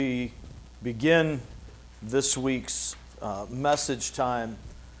We begin this week's message time.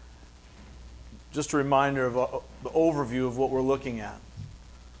 Just a reminder of the overview of what we're looking at.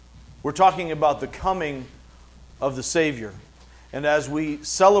 We're talking about the coming of the Savior. And as we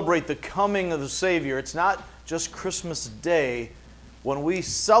celebrate the coming of the Savior, it's not just Christmas Day. When we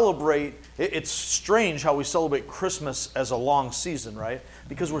celebrate, it's strange how we celebrate Christmas as a long season, right?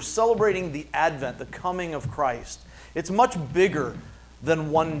 Because we're celebrating the Advent, the coming of Christ. It's much bigger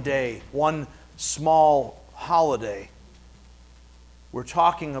than one day, one small holiday. We're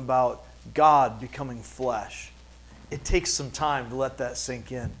talking about God becoming flesh. It takes some time to let that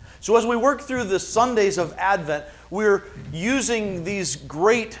sink in. So as we work through the Sundays of Advent, we're using these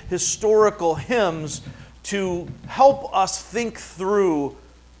great historical hymns to help us think through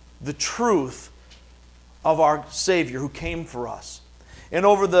the truth of our Savior who came for us. And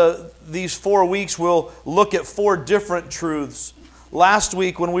over these 4 weeks, we'll look at 4 different truths. Last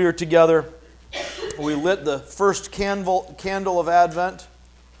week when we were together, we lit the first candle of Advent.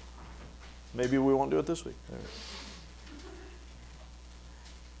 Maybe we won't do it this week.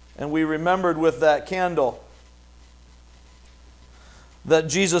 And we remembered with that candle that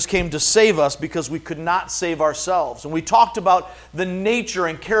Jesus came to save us because we could not save ourselves. And we talked about the nature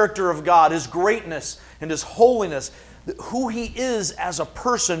and character of God, His greatness and His holiness, who He is as a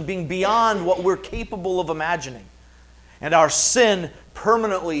person, being beyond what we're capable of imagining. And our sin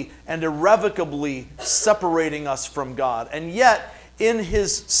permanently and irrevocably separating us from God. And yet, in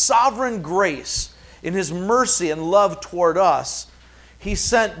His sovereign grace, in His mercy and love toward us, He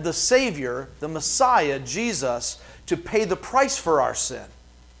sent the Savior, the Messiah, Jesus, to pay the price for our sin.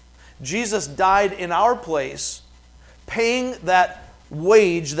 Jesus died in our place, paying that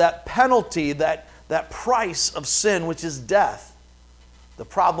wage, that penalty, that price of sin, which is death. The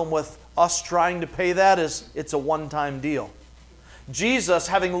problem with us trying to pay that is it's a one-time deal. Jesus,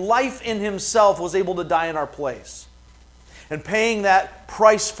 having life in Himself, was able to die in our place. And paying that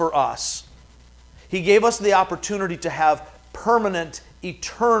price for us, He gave us the opportunity to have permanent,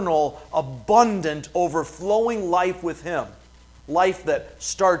 eternal, abundant, overflowing life with Him. Life that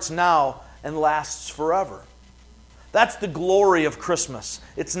starts now and lasts forever. That's the glory of Christmas.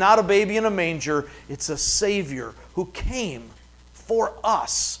 It's not a baby in a manger. It's a Savior who came for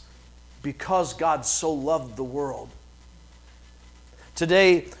us because God so loved the world.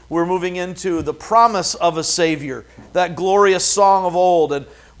 Today, we're moving into the promise of a Savior, that glorious song of old, and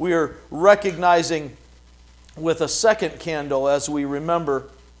we are recognizing with a second candle as we remember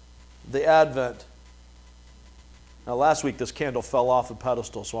the Advent. Now, last week this candle fell off the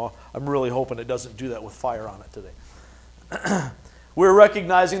pedestal, so I'm really hoping it doesn't do that with fire on it today. We're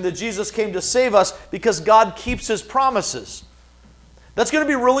recognizing that Jesus came to save us because God keeps His promises. That's going to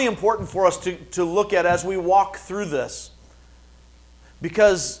be really important for us to look at as we walk through this.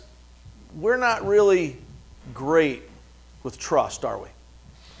 Because we're not really great with trust, are we?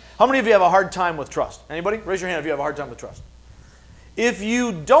 How many of you have a hard time with trust? Anybody? Raise your hand if you have a hard time with trust. If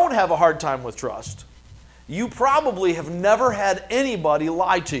you don't have a hard time with trust, you probably have never had anybody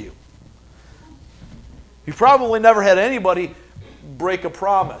lie to you. You've probably never had anybody break a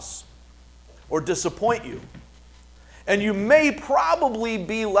promise or disappoint you. And you may probably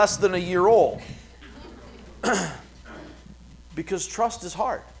be less than a year old. Because trust is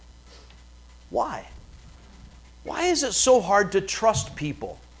hard. Why? Why is it so hard to trust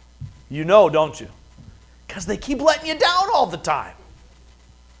people? You know, don't you? Because they keep letting you down all the time.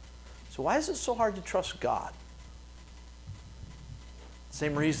 So why is it so hard to trust God?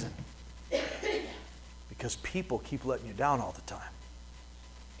 Same reason. Because people keep letting you down all the time.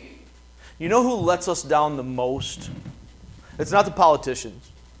 You know who lets us down the most? It's not the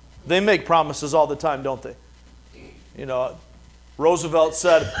politicians. They make promises all the time, don't they? You know, Roosevelt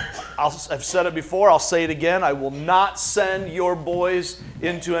said, I've said it before, I'll say it again, I will not send your boys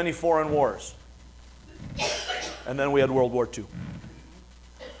into any foreign wars. And then we had World War II.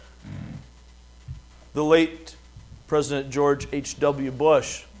 The late President George H.W.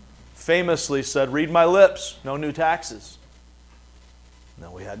 Bush famously said, read my lips, no new taxes. And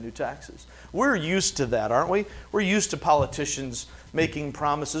then we had new taxes. We're used to that, aren't we? We're used to politicians making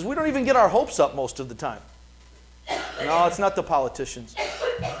promises. We don't even get our hopes up most of the time. No, it's not the politicians.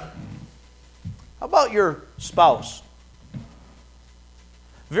 How about your spouse?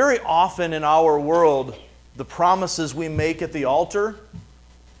 Very often in our world, the promises we make at the altar,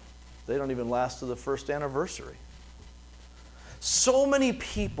 they don't even last to the first anniversary. So many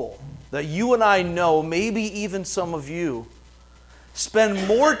people that you and I know, maybe even some of you, spend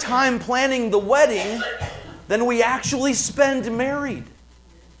more time planning the wedding than we actually spend married.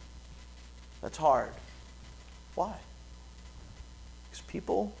 That's hard. Why? Because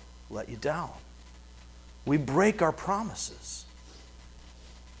People let you down. We break our promises.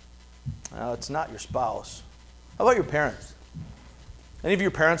 Now, it's not your spouse. How about your parents? Any of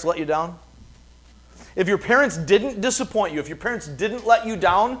your parents let you down? If your parents didn't disappoint you, if your parents didn't let you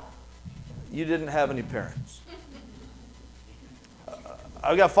down, you didn't have any parents.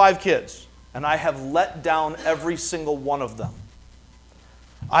 I've got 5 kids, and I have let down every single one of them.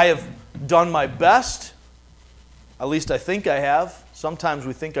 I have done my best. At least I think I have. Sometimes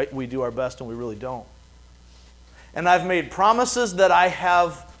we think we do our best and we really don't. And I've made promises that I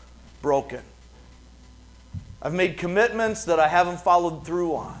have broken. I've made commitments that I haven't followed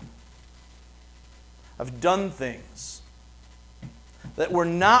through on. I've done things that were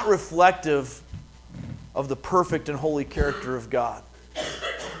not reflective of the perfect and holy character of God.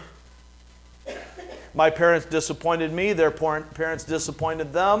 My parents disappointed me. Their parents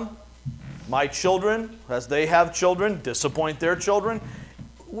disappointed them. My children, as they have children, disappoint their children.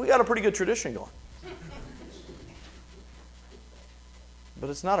 We got a pretty good tradition going. But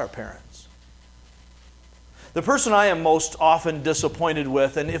it's not our parents. The person I am most often disappointed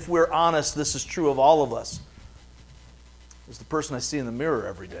with, and if we're honest, this is true of all of us, is the person I see in the mirror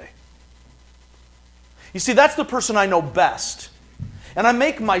every day. You see, that's the person I know best. And I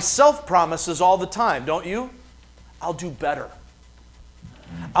make myself promises all the time, don't you? I'll do better.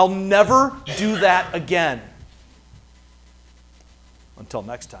 I'll never do that again. Until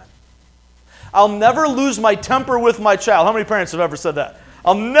next time. I'll never lose my temper with my child. How many parents have ever said that?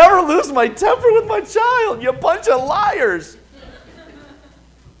 I'll never lose my temper with my child. You bunch of liars.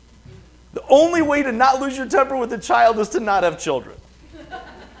 The only way to not lose your temper with a child is to not have children.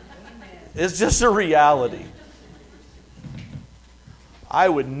 It's just a reality. I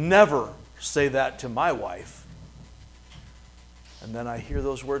would never say that to my wife. And then I hear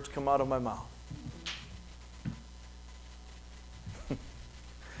those words come out of my mouth.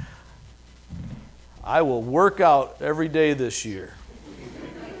 I will work out every day this year.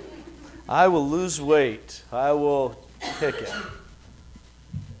 I will lose weight. I will pick it.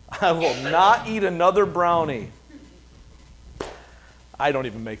 I will not eat another brownie. I don't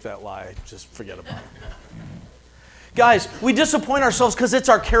even make that lie. Just forget about it. Guys, we disappoint ourselves because it's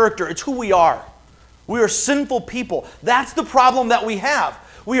our character. It's who we are. We are sinful people. That's the problem that we have.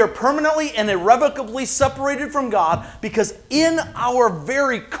 We are permanently and irrevocably separated from God because in our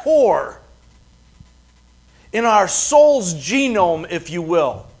very core, in our soul's genome, if you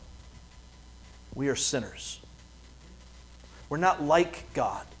will, we are sinners. We're not like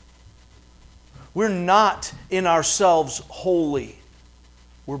God. We're not in ourselves holy.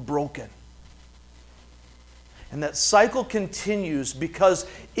 We're broken. And that cycle continues because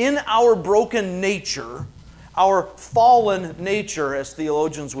in our broken nature, our fallen nature, as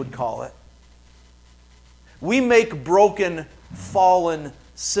theologians would call it, we make broken, fallen,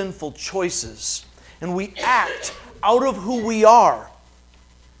 sinful choices. And we act out of who we are.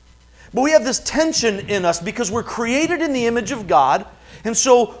 But we have this tension in us because we're created in the image of God, and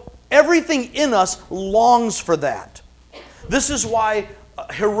so everything in us longs for that. This is why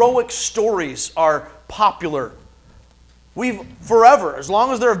heroic stories are popular. We've forever, as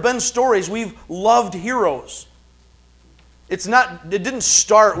long as there have been stories, we've loved heroes. It didn't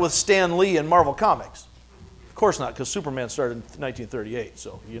start with Stan Lee and Marvel Comics. Of course not, because Superman started in 1938,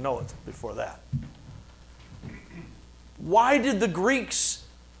 so you know it's before that. Why did the Greeks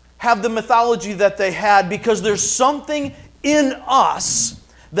have the mythology that they had? Because there's something in us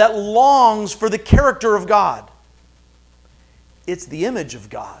that longs for the character of God. It's the image of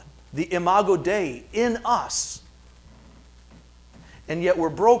God, the imago Dei in us. And yet we're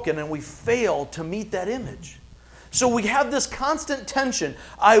broken and we fail to meet that image. So we have this constant tension.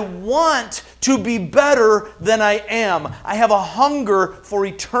 I want to be better than I am. I have a hunger for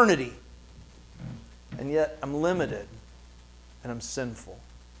eternity. And yet I'm limited and I'm sinful.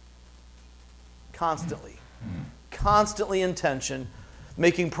 Constantly in tension,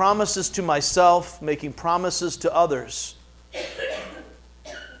 making promises to myself, making promises to others,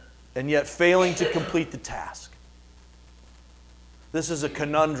 and yet failing to complete the task. This is a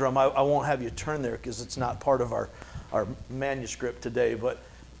conundrum. I won't have you turn there because it's not part of our manuscript today, but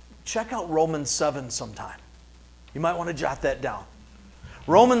check out Romans 7 sometime. You might want to jot that down.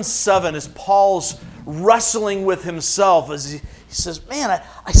 Romans 7 is Paul's wrestling with himself as he says, man,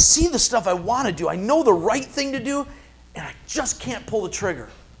 I see the stuff I want to do. I know the right thing to do, and I just can't pull the trigger.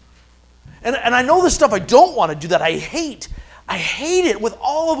 And I know the stuff I don't want to do that I hate. I hate it with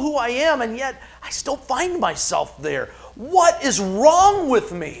all of who I am, and yet I still find myself there. What is wrong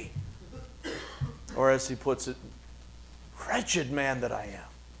with me? Or as he puts it, wretched man that I am,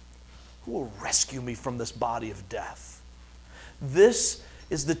 who will rescue me from this body of death? This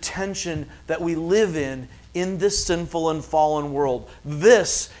is the tension that we live in this sinful and fallen world.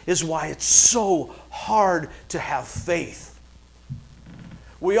 This is why it's so hard to have faith.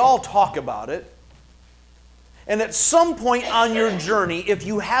 We all talk about it. And at some point on your journey, if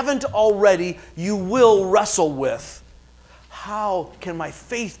you haven't already, you will wrestle with, how can my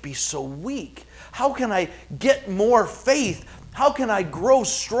faith be so weak? How can I get more faith? How can I grow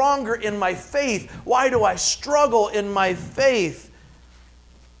stronger in my faith? Why do I struggle in my faith?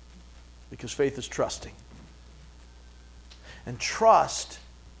 Because faith is trusting. And trust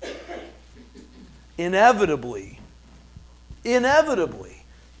inevitably,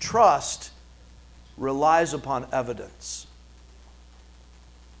 trust relies upon evidence.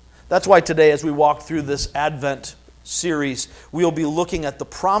 That's why today, as we walk through this Advent series, we'll be looking at the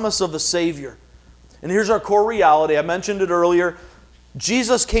promise of a Savior. And here's our core reality. I mentioned it earlier.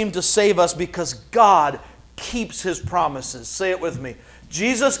 Jesus came to save us because God keeps His promises. Say it with me.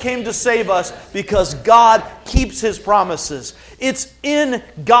 Jesus came to save us because God keeps His promises. It's in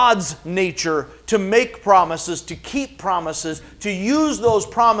God's nature to make promises, to keep promises, to use those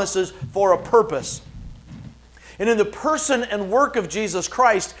promises for a purpose. And in the person and work of Jesus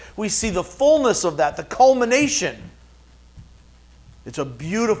Christ, we see the fullness of that, the culmination. It's a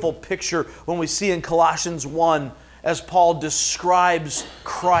beautiful picture when we see in Colossians 1 as Paul describes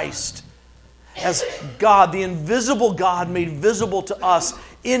Christ as God, the invisible God made visible to us.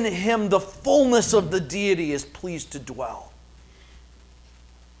 In Him, the fullness of the deity is pleased to dwell.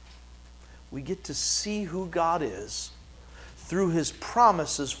 We get to see who God is through His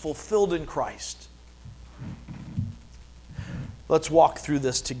promises fulfilled in Christ. Let's walk through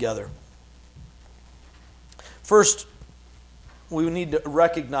this together. First, we need to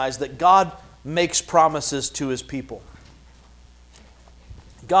recognize that God makes promises to His people.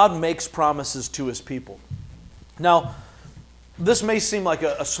 God makes promises to His people. Now, this may seem like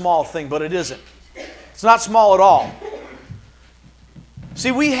a small thing, but it isn't. It's not small at all.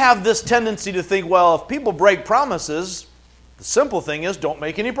 See, we have this tendency to think, well, if people break promises, the simple thing is don't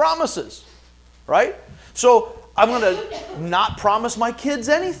make any promises, right? So I'm going to not promise my kids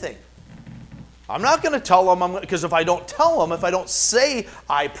anything. I'm not going to tell them, because if I don't tell them, if I don't say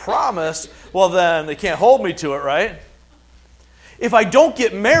I promise, well then they can't hold me to it, right? If I don't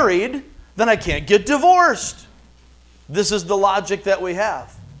get married, then I can't get divorced. This is the logic that we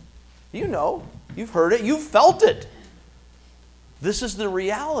have. You know, you've heard it, you've felt it. This is the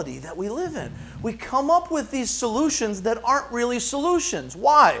reality that we live in. We come up with these solutions that aren't really solutions.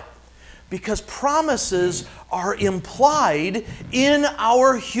 Why? Because promises are implied in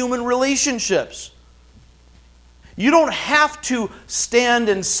our human relationships. You don't have to stand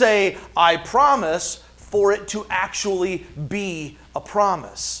and say, I promise, for it to actually be a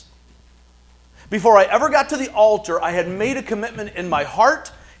promise. Before I ever got to the altar, I had made a commitment in my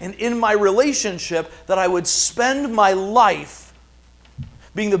heart and in my relationship that I would spend my life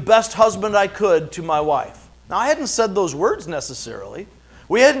being the best husband I could to my wife. Now, I hadn't said those words necessarily.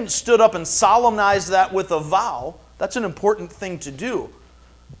 We hadn't stood up and solemnized that with a vow. That's an important thing to do.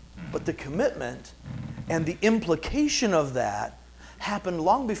 But the commitment and the implication of that happened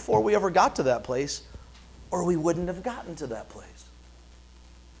long before we ever got to that place, or we wouldn't have gotten to that place.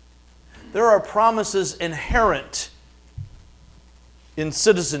 There are promises inherent in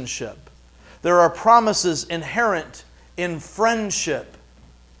citizenship. There are promises inherent in friendship.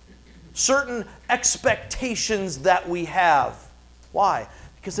 Certain expectations that we have. Why?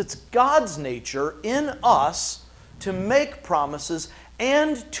 Because it's God's nature in us to make promises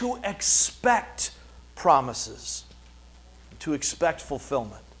and to expect promises, to expect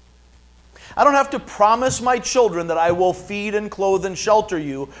fulfillment. I don't have to promise my children that I will feed and clothe and shelter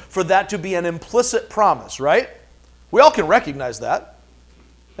you for that to be an implicit promise, right? We all can recognize that.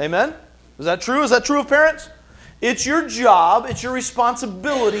 Amen? Is that true? Is that true of parents? It's your job, it's your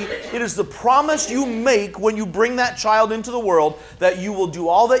responsibility, it is the promise you make when you bring that child into the world that you will do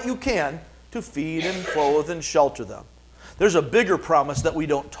all that you can to feed and clothe and shelter them. There's a bigger promise that we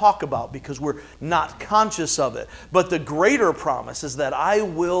don't talk about because we're not conscious of it. But the greater promise is that I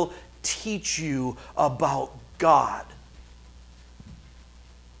will teach you about God.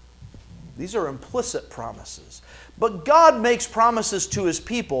 These are implicit promises. But God makes promises to His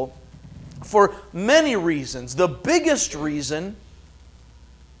people for many reasons. The biggest reason,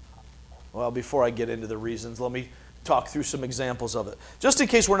 well, before I get into the reasons, let me talk through some examples of it. Just in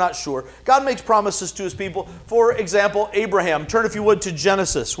case we're not sure, God makes promises to His people. For example, Abraham. Turn, if you would, to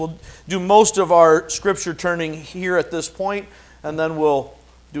Genesis. We'll do most of our scripture turning here at this point, and then we'll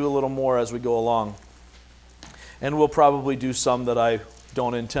do a little more as we go along. And we'll probably do some that I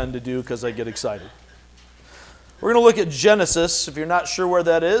don't intend to do because I get excited. We're going to look at Genesis. If you're not sure where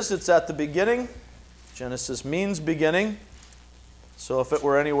that is, it's at the beginning. Genesis means beginning. So if it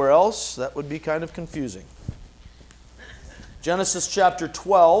were anywhere else, that would be kind of confusing. Genesis chapter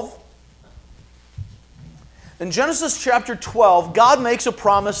 12. In Genesis chapter 12, God makes a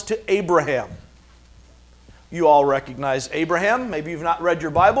promise to Abraham. You all recognize Abraham. Maybe you've not read your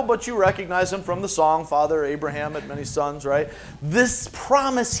Bible, but you recognize him from the song, Father Abraham had many sons, right? This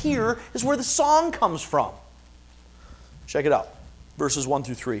promise here is where the song comes from. Check it out. Verses 1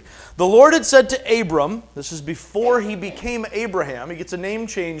 through 3. The Lord had said to Abram, this is before he became Abraham. He gets a name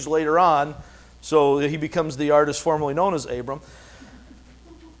change later on, so he becomes the artist formerly known as Abram.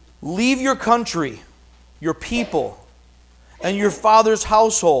 Leave your country, your people, and your father's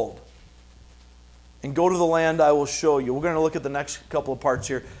household, and go to the land I will show you. We're going to look at the next couple of parts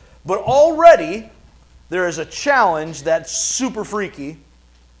here. But already, there is a challenge that's super freaky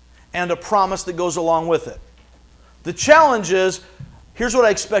and a promise that goes along with it. The challenge is, here's what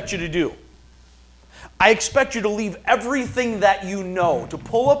I expect you to do. I expect you to leave everything that you know, to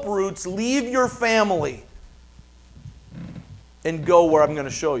pull up roots, leave your family, and go where I'm going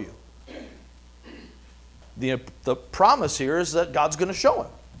to show you. The promise here is that God's going to show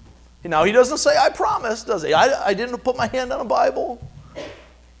him. Now, he doesn't say, I promise, does he? I didn't put my hand on a Bible.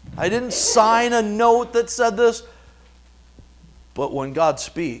 I didn't sign a note that said this. But when God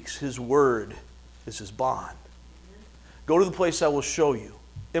speaks, his word is his bond. Go to the place I will show you.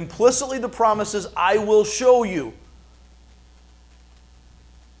 Implicitly, the promise is, I will show you.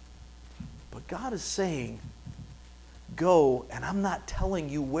 But God is saying, go, and I'm not telling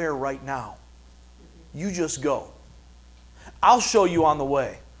you where right now. You just go. I'll show you on the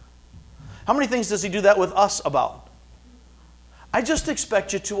way. How many things does he do that with us about? I just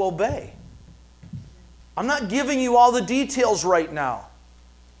expect you to obey. I'm not giving you all the details right now.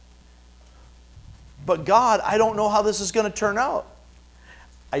 But God, I don't know how this is going to turn out.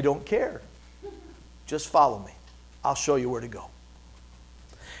 I don't care. Just follow me. I'll show you where to go.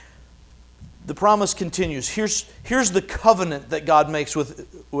 The promise continues. Here's the covenant that God makes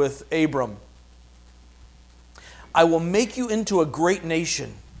with Abram. I will make you into a great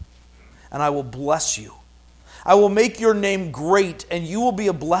nation, and I will bless you. I will make your name great, and you will be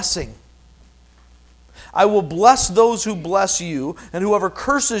a blessing. I will bless those who bless you, and whoever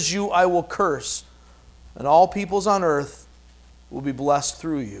curses you, I will curse. And all peoples on earth will be blessed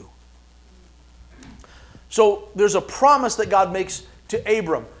through you. So there's a promise that God makes to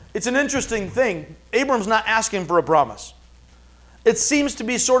Abram. It's an interesting thing. Abram's not asking for a promise. It seems to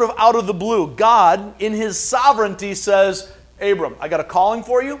be sort of out of the blue. God, in his sovereignty, says, Abram, I got a calling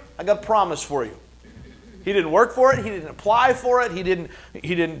for you. I got a promise for you. He didn't work for it. He didn't apply for it. He didn't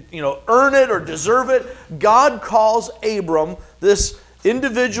earn it or deserve it. God calls Abram, this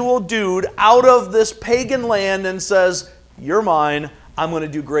individual dude, out of this pagan land and says, you're mine. I'm going to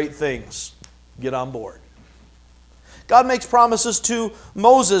do great things. Get on board. God makes promises to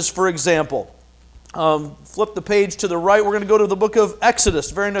Moses, for example. Flip the page to the right. We're going to go to the book of Exodus,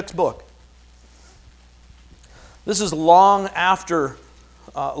 the very next book. This is long after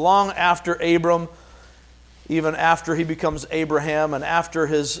Abram, even after he becomes Abraham and after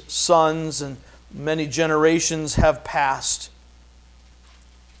his sons and many generations have passed.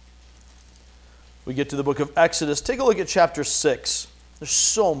 We get to the book of Exodus. Take a look at chapter 6. There's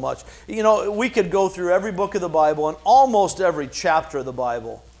so much. We could go through every book of the Bible and almost every chapter of the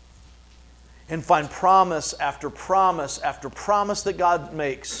Bible and find promise after promise after promise that God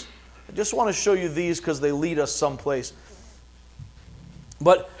makes. I just want to show you these because they lead us someplace.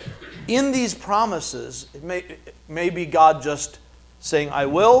 But in these promises, it may be God just saying, I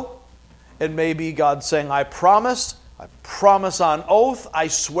will. It may be God saying, I promise on oath, I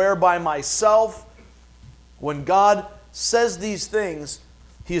swear by myself. When God says these things,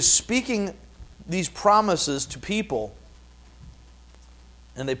 he is speaking these promises to people,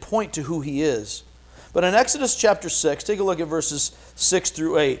 and they point to who he is. But in Exodus chapter 6, take a look at verses 6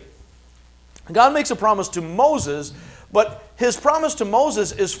 through 8. God makes a promise to Moses, but his promise to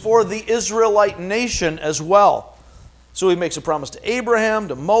Moses is for the Israelite nation as well. So he makes a promise to Abraham,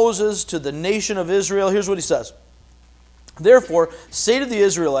 to Moses, to the nation of Israel. Here's what he says. Therefore, say to the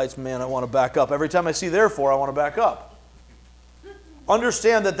Israelites, man, I want to back up. Every time I see therefore, I want to back up.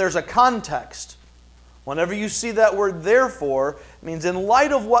 Understand that there's a context. Whenever you see that word therefore, it means in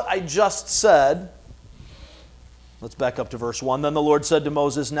light of what I just said. Let's back up to verse 1. Then the Lord said to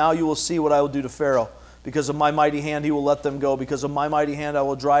Moses, now you will see what I will do to Pharaoh. Because of my mighty hand he will let them go. Because of my mighty hand I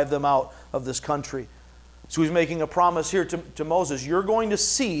will drive them out of this country. So he's making a promise here to Moses. You're going to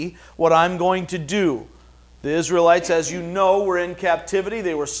see what I'm going to do. The Israelites, as you know, were in captivity.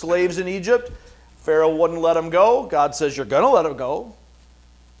 They were slaves in Egypt. Pharaoh wouldn't let him go. God says, you're going to let him go.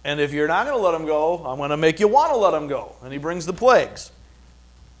 And if you're not going to let him go, I'm going to make you want to let him go. And he brings the plagues.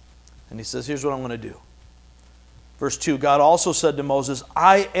 And he says, here's what I'm going to do. Verse 2, God also said to Moses,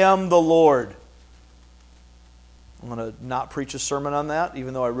 I am the Lord. I'm going to not preach a sermon on that,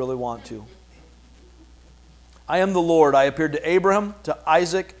 even though I really want to. I am the Lord. I appeared to Abraham, to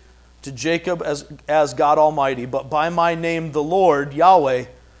Isaac, to Jacob as God Almighty. But by my name, the Lord, Yahweh,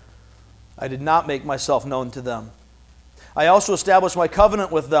 I did not make myself known to them. I also established my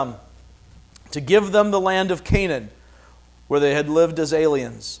covenant with them to give them the land of Canaan, where they had lived as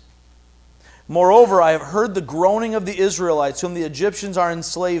aliens. Moreover, I have heard the groaning of the Israelites, whom the Egyptians are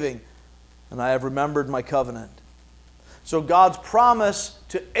enslaving, and I have remembered my covenant. So God's promise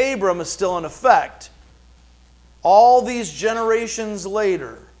to Abram is still in effect. All these generations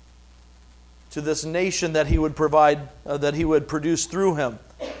later, to this nation that he would provide, that he would produce through him.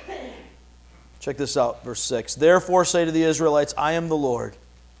 Check this out, verse 6. Therefore say to the Israelites, I am the Lord,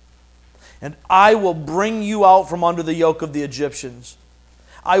 and I will bring you out from under the yoke of the Egyptians.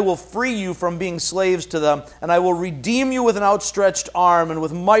 I will free you from being slaves to them, and I will redeem you with an outstretched arm and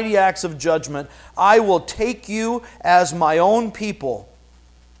with mighty acts of judgment. I will take you as my own people,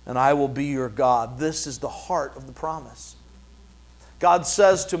 and I will be your God. This is the heart of the promise. God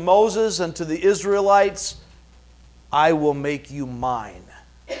says to Moses and to the Israelites, I will make you mine,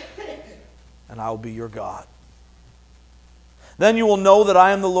 and I will be your God. Then you will know that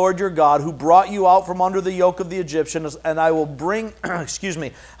I am the Lord your God, who brought you out from under the yoke of the Egyptians, and I will bring,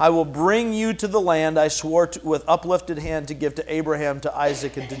 I will bring you to the land I swore with uplifted hand to give to Abraham, to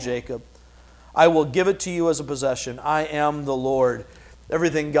Isaac, and to Jacob. I will give it to you as a possession. I am the Lord.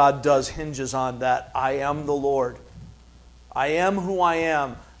 Everything God does hinges on that. I am the Lord. I am who I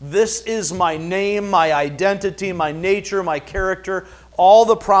am. This is my name, my identity, my nature, my character. All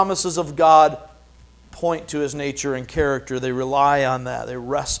the promises of God point to his nature and character. They rely on that. They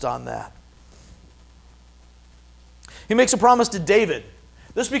rest on that. He makes a promise to David.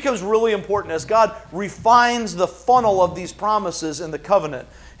 This becomes really important as God refines the funnel of these promises in the covenant.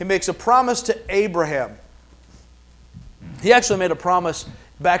 He makes a promise to Abraham. He actually made a promise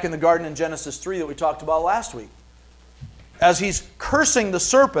back in the garden in Genesis 3 that we talked about last week. As he's cursing the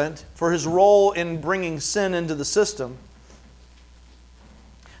serpent for his role in bringing sin into the system,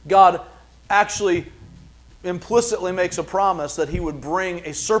 God actually implicitly makes a promise that he would bring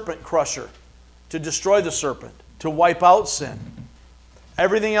a serpent crusher to destroy the serpent, to wipe out sin.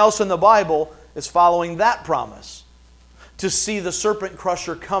 Everything else in the Bible is following that promise, to see the serpent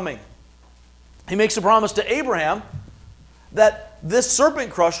crusher coming. He makes a promise to Abraham that this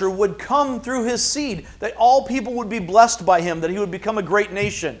serpent crusher would come through his seed, that all people would be blessed by him, that he would become a great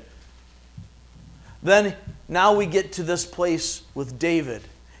nation. Then, now we get to this place with David.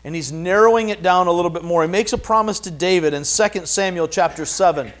 And he's narrowing it down a little bit more. He makes a promise to David in 2 Samuel chapter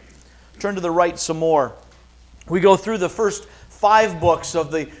 7. Turn to the right some more. We go through the first 5 books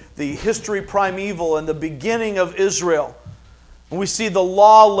of the history primeval and the beginning of Israel. And we see the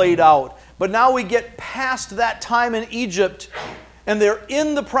law laid out. But now we get past that time in Egypt, and they're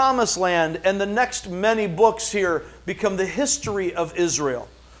in the promised land, and the next many books here become the history of Israel.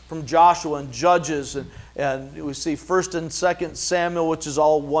 From Joshua and Judges, and we see 1 and 2 Samuel, which is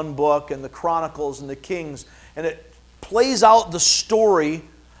all one book, and the Chronicles and the Kings. And it plays out the story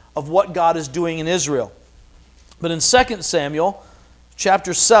of what God is doing in Israel. But in 2 Samuel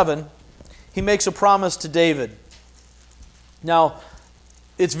chapter 7, he makes a promise to David. Now,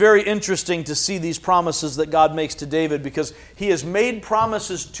 it's very interesting to see these promises that God makes to David, because he has made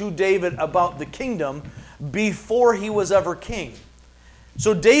promises to David about the kingdom before he was ever king.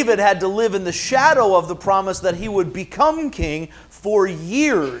 So David had to live in the shadow of the promise that he would become king for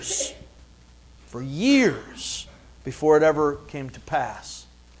years before it ever came to pass.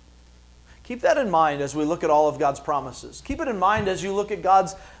 Keep that in mind as we look at all of God's promises. Keep it in mind as you look at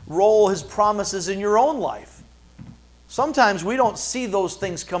God's role, his promises in your own life. Sometimes we don't see those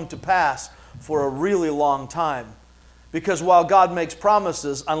things come to pass for a really long time, because while God makes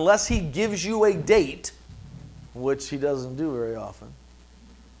promises, unless he gives you a date, which he doesn't do very often,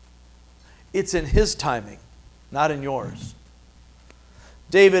 it's in his timing, not in yours.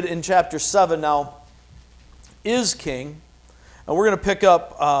 David in chapter 7 now is king. And we're going to pick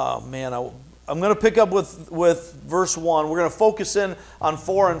up, I'm going to pick up with verse 1. We're going to focus in on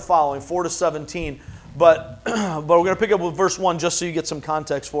 4 and following, 4 to 17. But we're going to pick up with verse 1 just so you get some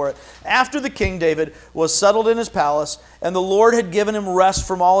context for it. After the king David was settled in his palace, and the Lord had given him rest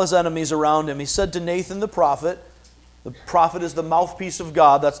from all his enemies around him, he said to Nathan the prophet is the mouthpiece of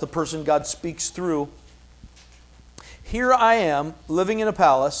God. That's the person God speaks through. Here I am, living in a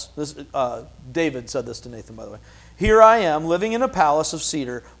palace. David said this to Nathan, by the way. Here I am, living in a palace of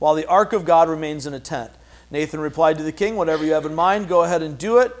cedar, while the ark of God remains in a tent. Nathan replied to the king, whatever you have in mind, go ahead and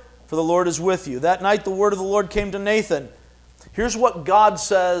do it, for the Lord is with you. That night the word of the Lord came to Nathan. Here's what God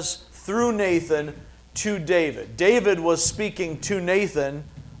says through Nathan to David. David was speaking to Nathan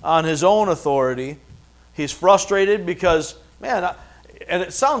on his own authority. He's frustrated because, man, and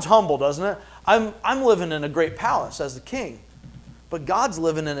it sounds humble, doesn't it? I'm living in a great palace as the king, but God's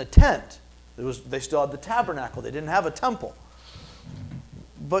living in a tent. They still had the tabernacle. They didn't have a temple.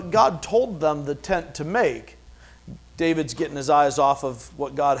 But God told them the tent to make. David's getting his eyes off of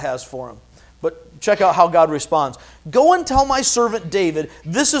what God has for him. But check out how God responds. Go and tell my servant David,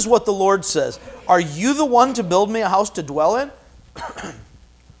 this is what the Lord says. Are you the one to build me a house to dwell in?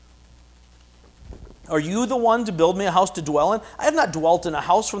 Are you the one to build me a house to dwell in? I have not dwelt in a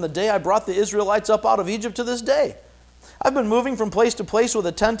house from the day I brought the Israelites up out of Egypt to this day. I've been moving from place to place with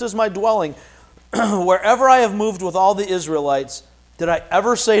a tent as my dwelling. Wherever I have moved with all the Israelites, did I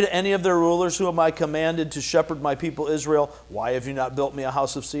ever say to any of their rulers whom I commanded to shepherd my people Israel, why have you not built me a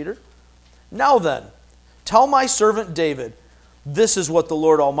house of cedar? Now then, tell my servant David, this is what the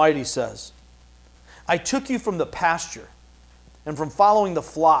Lord Almighty says. I took you from the pasture and from following the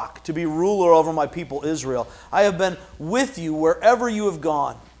flock to be ruler over my people Israel. I have been with you wherever you have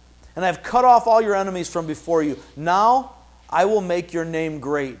gone, and I have cut off all your enemies from before you. Now I will make your name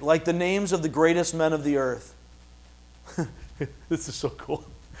great, like the names of the greatest men of the earth. This is so cool.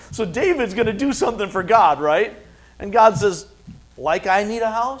 So David's going to do something for God, right? And God says, like I need a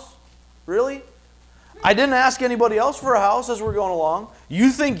house? Really? I didn't ask anybody else for a house as we're going along. You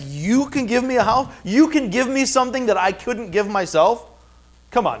think you can give me a house? You can give me something that I couldn't give myself?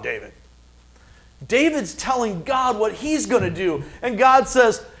 Come on, David. David's telling God what he's going to do. And God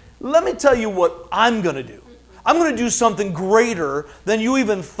says, let me tell you what I'm going to do. I'm going to do something greater than you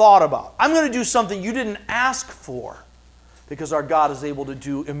even thought about. I'm going to do something you didn't ask for. Because our God is able to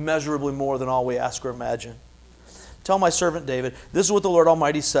do immeasurably more than all we ask or imagine. Tell my servant David, this is what the Lord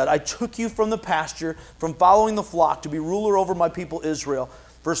Almighty said. I took you from the pasture, from following the flock, to be ruler over my people Israel.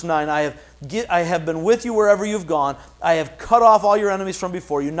 Verse 9, I have been with you wherever you've gone. I have cut off all your enemies from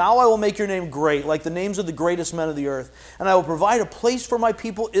before you. Now I will make your name great, like the names of the greatest men of the earth. And I will provide a place for my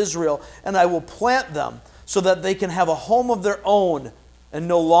people Israel, and I will plant them so that they can have a home of their own and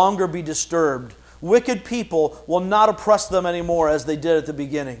no longer be disturbed. Wicked people will not oppress them anymore as they did at the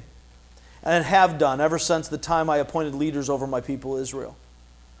beginning, and have done ever since the time I appointed leaders over my people Israel.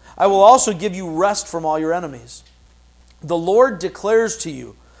 I will also give you rest from all your enemies. The Lord declares to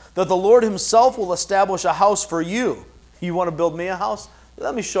you that the Lord himself will establish a house for you. You want to build me a house?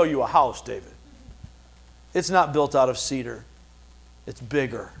 Let me show you a house, David. It's not built out of cedar. It's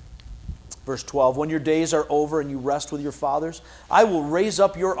bigger. Verse 12, when your days are over and you rest with your fathers, I will raise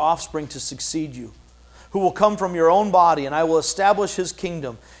up your offspring to succeed you, who will come from your own body, and I will establish his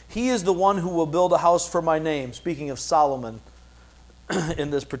kingdom. He is the one who will build a house for my name, speaking of Solomon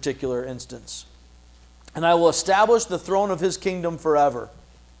in this particular instance. And I will establish the throne of his kingdom forever.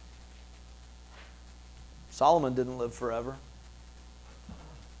 Solomon didn't live forever.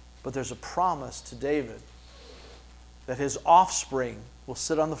 But there's a promise to David that his offspring will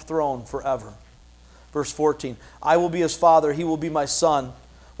sit on the throne forever. Verse 14, I will be his father, he will be my son.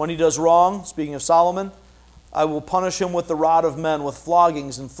 When he does wrong, speaking of Solomon, I will punish him with the rod of men, with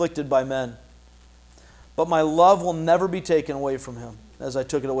floggings inflicted by men. But my love will never be taken away from him, as I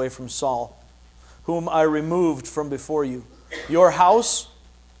took it away from Saul, whom I removed from before you. Your house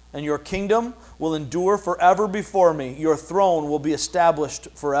and your kingdom will endure forever before me. Your throne will be established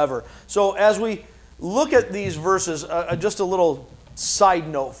forever. So as we look at these verses, just a little side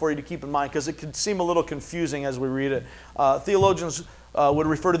note for you to keep in mind, because it can seem a little confusing as we read it. Theologians would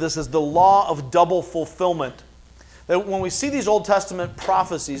refer to this as the law of double fulfillment. That when we see these Old Testament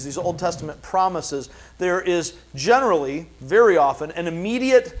prophecies, these Old Testament promises, there is generally, very often, an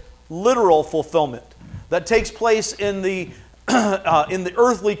immediate literal fulfillment that takes place in the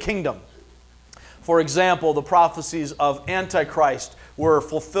earthly kingdom. For example, the prophecies of Antichrist were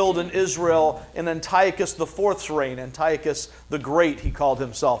fulfilled in Israel in Antiochus IV's reign. Antiochus the Great, he called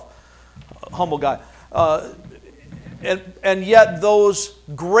himself. Humble guy. And yet those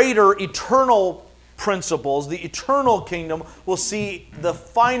greater eternal principles, the eternal kingdom, will see the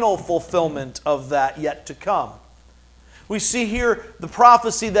final fulfillment of that yet to come. We see here the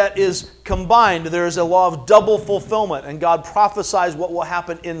prophecy that is combined. There is a law of double fulfillment, and God prophesies what will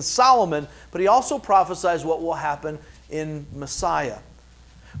happen in Solomon, but he also prophesies what will happen in Messiah.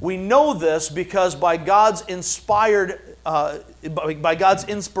 We know this because by God's inspiration, the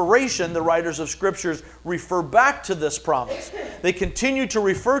writers of Scriptures refer back to this promise. They continue to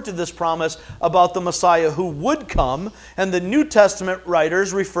refer to this promise about the Messiah who would come, and the New Testament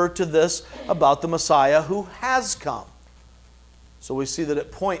writers refer to this about the Messiah who has come. So we see that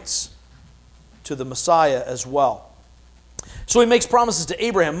it points to the Messiah as well. So he makes promises to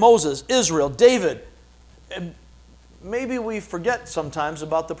Abraham, Moses, Israel, David. And maybe we forget sometimes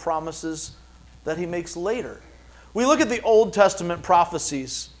about the promises that he makes later. We look at the Old Testament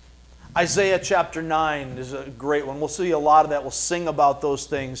prophecies. Isaiah chapter 9 is a great one. We'll see a lot of that. We'll sing about those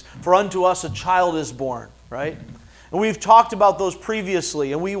things. For unto us a child is born, right? And we've talked about those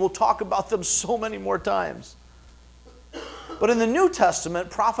previously, and we will talk about them so many more times. But in the New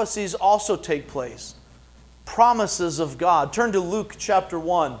Testament, prophecies also take place. Promises of God. Turn to Luke chapter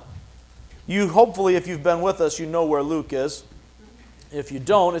 1. You hopefully, if you've been with us, you know where Luke is. If you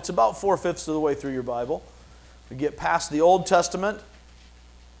don't, it's about 4/5 of the way through your Bible. We get past the Old Testament.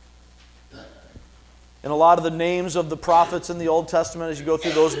 And a lot of the names of the prophets in the Old Testament, as you go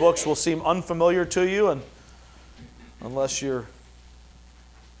through those books, will seem unfamiliar to you, and unless you're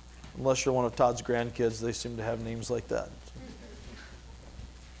one of Todd's grandkids, they seem to have names like that.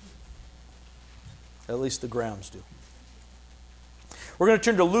 At least the Grahams do. We're going to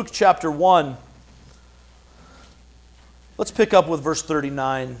turn to Luke chapter 1. Let's pick up with verse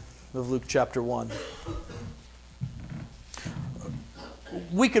 39 of Luke chapter 1.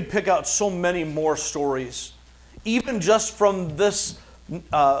 We could pick out so many more stories, even just from this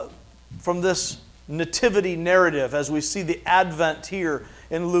nativity narrative, as we see the advent here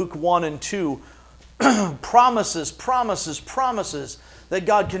in Luke 1 and 2. Promises that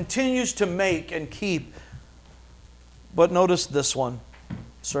God continues to make and keep. But notice this one,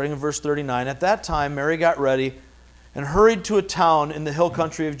 starting in verse 39. At that time, Mary got ready and hurried to a town in the hill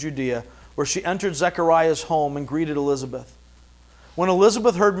country of Judea, where she entered Zechariah's home and greeted Elizabeth. When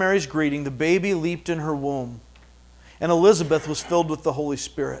Elizabeth heard Mary's greeting, the baby leaped in her womb, and Elizabeth was filled with the Holy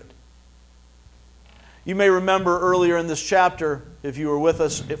Spirit. You may remember earlier in this chapter, if you were with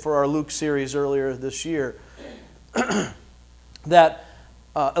us for our Luke series earlier this year, that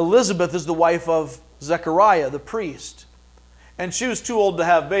Elizabeth is the wife of Zechariah, the priest. And she was too old to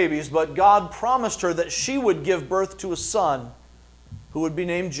have babies, but God promised her that she would give birth to a son who would be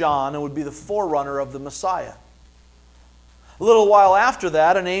named John and would be the forerunner of the Messiah. A little while after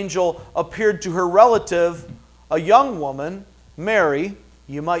that, an angel appeared to her relative, a young woman, Mary,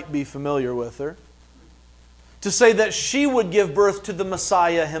 you might be familiar with her, to say that she would give birth to the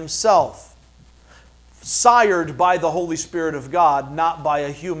Messiah himself, sired by the Holy Spirit of God, not by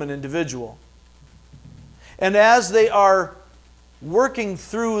a human individual. And as they are working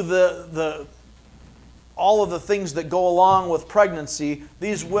through all of the things that go along with pregnancy,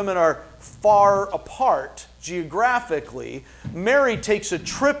 these women are far apart geographically. Mary takes a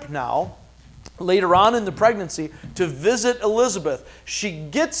trip now, later on in the pregnancy, to visit Elizabeth. She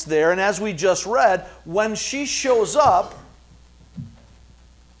gets there, and as we just read, when she shows up,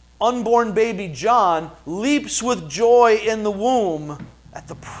 unborn baby John leaps with joy in the womb at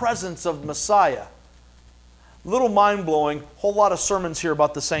the presence of Messiah. A little mind-blowing, whole lot of sermons here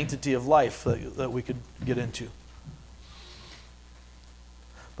about the sanctity of life that we could get into.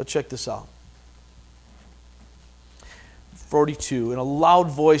 But check this out. 42, in a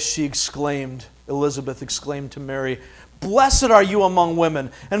loud voice she exclaimed, Elizabeth exclaimed to Mary, "Blessed are you among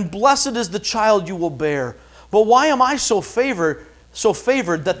women, and blessed is the child you will bear. But why am I so favored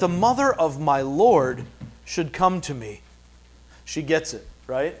that the mother of my Lord should come to me?" She gets it,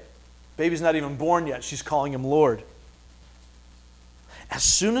 right? Baby's not even born yet. She's calling him Lord. "As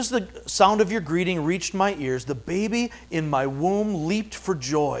soon as the sound of your greeting reached my ears, the baby in my womb leaped for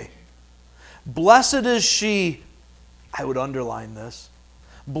joy. Blessed is she," I would underline this,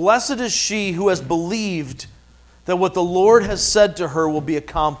 "blessed is she who has believed that what the Lord has said to her will be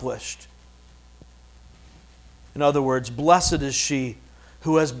accomplished." In other words, blessed is she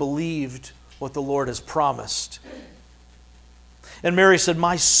who has believed what the Lord has promised. And Mary said,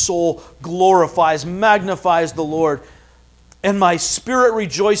 "My soul glorifies, magnifies the Lord, and my spirit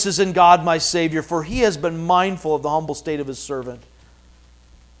rejoices in God my Savior, for He has been mindful of the humble state of His servant.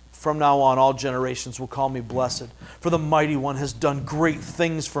 From now on, all generations will call me blessed, for the Mighty One has done great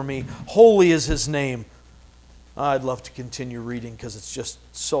things for me. Holy is His name." I'd love to continue reading because it's just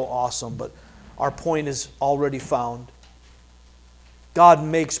so awesome, but our point is already found. God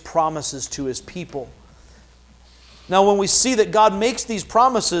makes promises to His people. Now, when we see that God makes these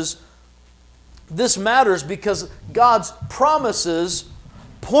promises, this matters because God's promises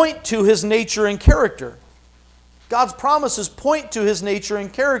point to His nature and character. God's promises point to His nature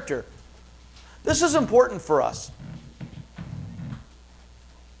and character. This is important for us.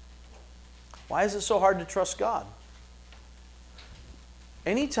 Why is it so hard to trust God?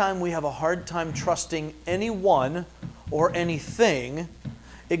 Anytime we have a hard time trusting anyone or anything,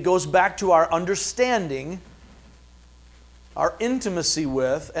 it goes back to our understanding, our intimacy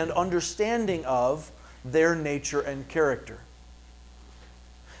with, and understanding of their nature and character.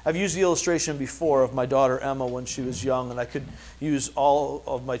 I've used the illustration before of my daughter Emma when she was young, and I could use all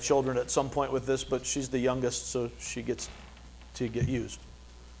of my children at some point with this, but she's the youngest, so she gets to get used.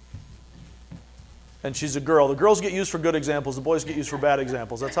 And she's a girl. The girls get used for good examples. The boys get used for bad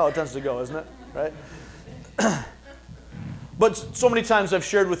examples. That's how it tends to go, isn't it? Right? But so many times I've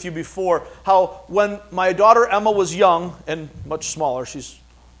shared with you before how when my daughter Emma was young and much smaller, she's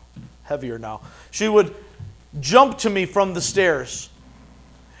heavier now, she would jump to me from the stairs.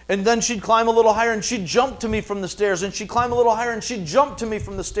 And then she'd climb a little higher and she'd jump to me from the stairs. And she'd climb a little higher and she'd jump to me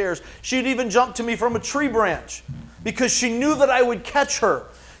from the stairs. She'd even jump to me from a tree branch because she knew that I would catch her.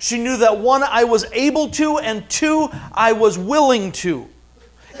 She knew that one, I was able to, and two, I was willing to.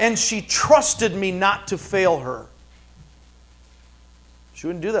 And she trusted me not to fail her. She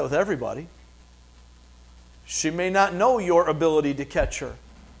wouldn't do that with everybody. She may not know your ability to catch her.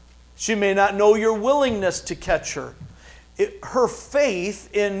 She may not know your willingness to catch her. Her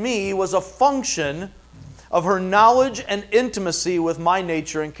faith in me was a function of her knowledge and intimacy with my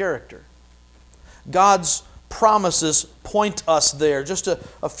nature and character. God's promises point us there. Just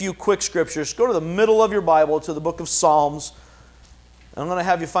a few quick scriptures. Go to the middle of your Bible to the book of Psalms. I'm going to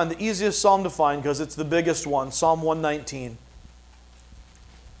have you find the easiest psalm to find because it's the biggest one, Psalm 119.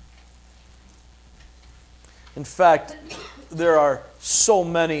 In fact, there are so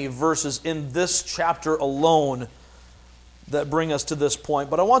many verses in this chapter alone that bring us to this point.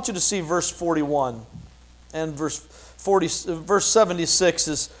 But I want you to see verse 41. And verse 76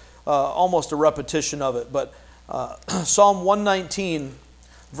 is almost a repetition of it. But Psalm 119,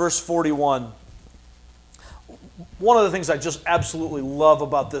 verse 41. One of the things I just absolutely love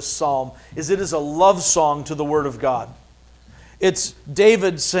about this psalm is it is a love song to the Word of God. It's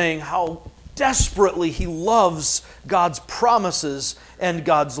David saying how desperately he loves God's promises and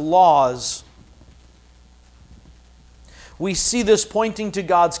God's laws. We see this pointing to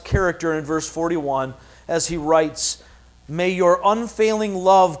God's character in verse 41 as he writes, "May your unfailing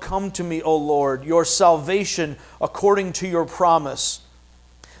love come to me, O Lord, your salvation according to your promise."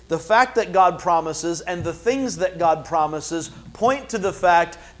 The fact that God promises and the things that God promises point to the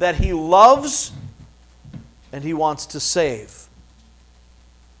fact that He loves and He wants to save.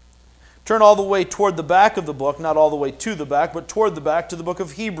 Turn all the way toward the back of the book, not all the way to the back, but toward the back to the book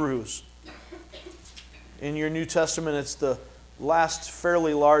of Hebrews. In your New Testament, it's the last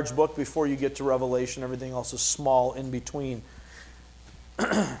fairly large book before you get to Revelation. Everything else is small in between.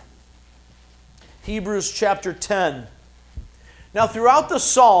 Hebrews chapter 10. Now, throughout the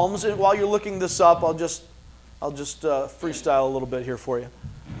Psalms, and while you're looking this up, I'll just freestyle a little bit here for you.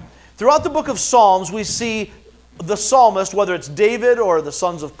 Throughout the book of Psalms, we see the psalmist, whether it's David or the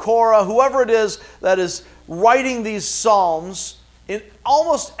sons of Korah, whoever it is that is writing these psalms, in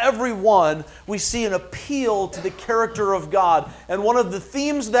almost every one, we see an appeal to the character of God. And one of the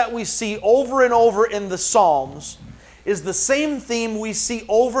themes that we see over and over in the Psalms is the same theme we see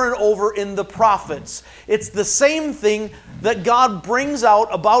over and over in the prophets. It's the same thing that God brings out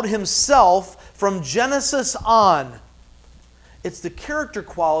about Himself from Genesis on. It's the character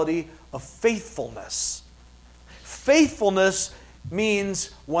quality of faithfulness. Faithfulness means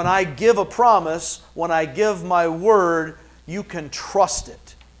when I give a promise, when I give my word, you can trust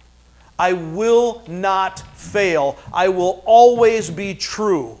it. I will not fail. I will always be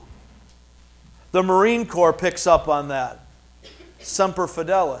true. The Marine Corps picks up on that. Semper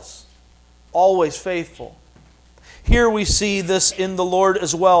Fidelis, always faithful. Here we see this in the Lord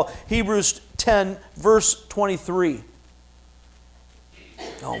as well. Hebrews 10, verse 23.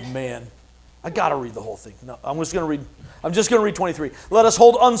 Oh man, I got to read the whole thing. No, I'm just going to read 23. Let us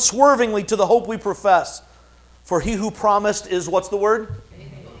hold unswervingly to the hope we profess. For He who promised is, what's the word?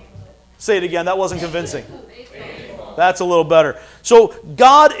 Faithful. Say it again. That wasn't convincing. Faithful. That's a little better. So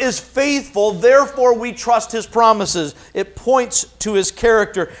God is faithful, therefore we trust His promises. It points to His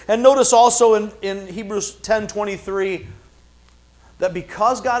character. And notice also in Hebrews 10:23 that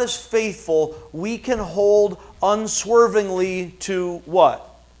because God is faithful, we can hold unswervingly to what?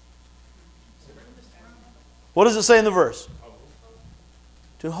 What does it say in the verse?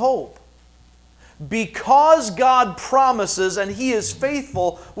 To hope. Because God promises and He is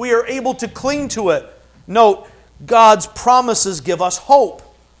faithful, we are able to cling to it. Note, God's promises give us hope.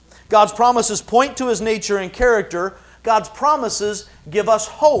 God's promises point to His nature and character. God's promises give us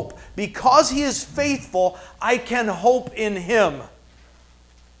hope. Because He is faithful, I can hope in Him.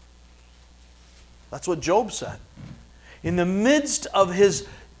 That's what Job said. In the midst of his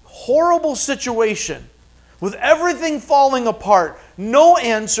horrible situation, with everything falling apart, no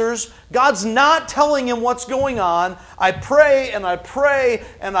answers, God's not telling him what's going on. I pray and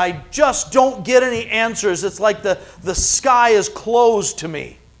I just don't get any answers. It's like the sky is closed to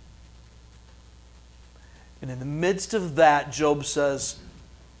me. And in the midst of that, Job says,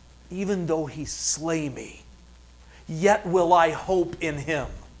 even though He slay me, yet will I hope in Him.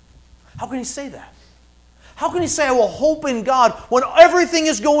 How can he say that? How can he say, I will hope in God when everything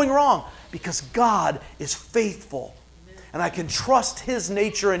is going wrong? Because God is faithful, and I can trust His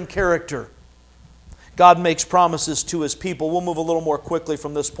nature and character. God makes promises to His people. We'll move a little more quickly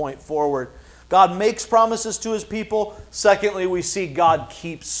from this point forward. God makes promises to His people. Secondly, we see God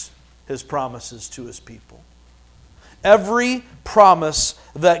keeps His promises to His people. Every promise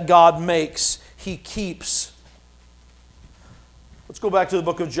that God makes, He keeps. Let's go back to the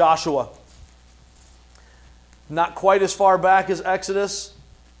book of Joshua. Not quite as far back as Exodus.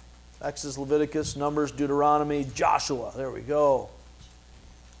 Exodus, Leviticus, Numbers, Deuteronomy, Joshua. There we go.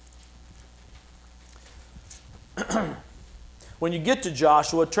 When you get to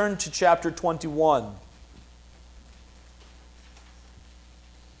Joshua, turn to chapter 21.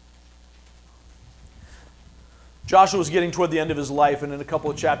 Joshua's getting toward the end of his life, and in a couple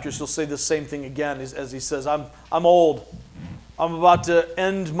of chapters he'll say the same thing again as he says, I'm old. I'm about to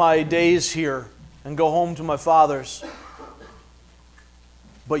end my days here and go home to my fathers.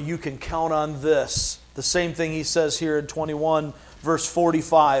 But you can count on this. The same thing he says here in 21, verse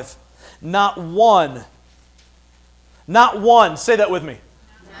 45. Not one, say that with me.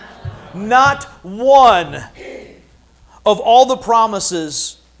 Not one of all the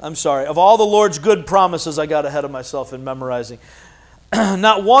promises, of all the Lord's good promises, I got ahead of myself in memorizing.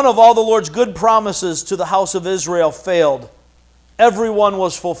 Not one of all the Lord's good promises to the house of Israel failed. Every one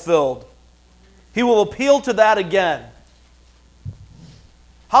was fulfilled. He will appeal to that again.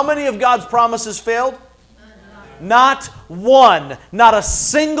 How many of God's promises failed? Not one. Not a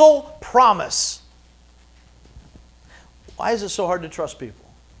single promise. Why is it so hard to trust people?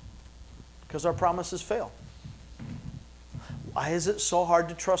 Because our promises fail. Why is it so hard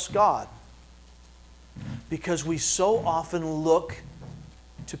to trust God? Because we so often look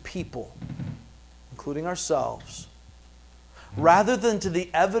to people, including ourselves, rather than to the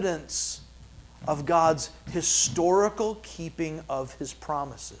evidence of God's historical keeping of His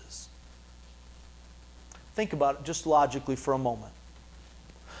promises. Think about it just logically for a moment.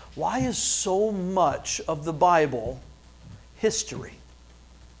 Why is so much of the Bible history?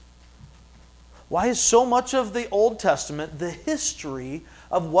 Why is so much of the Old Testament the history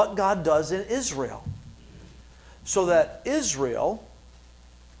of what God does in Israel? So that Israel,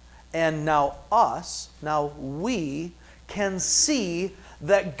 and now us, now we, can see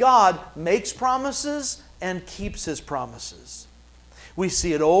that God makes promises and keeps His promises. We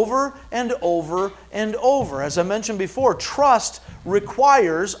see it over and over and over. As I mentioned before, trust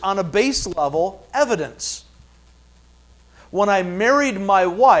requires, on a base level, evidence. When I married my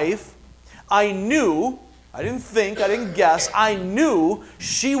wife, I knew, I didn't think, I didn't guess, I knew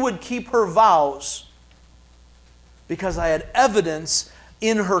she would keep her vows because I had evidence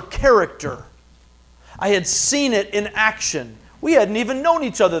in her character. I had seen it in action. We hadn't even known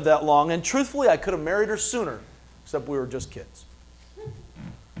each other that long, and truthfully, I could have married her sooner, except we were just kids.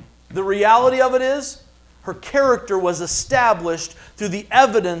 The reality of it is, her character was established through the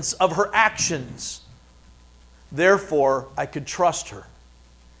evidence of her actions. Therefore, I could trust her.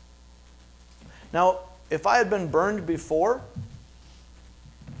 Now, if I had been burned before,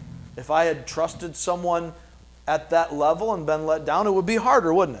 if I had trusted someone at that level and been let down, it would be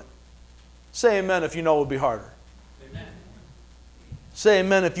harder, wouldn't it? Say amen if you know it would be harder. Amen. Say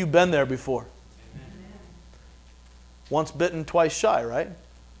amen if you've been there before. Amen. Once bitten, twice shy, right?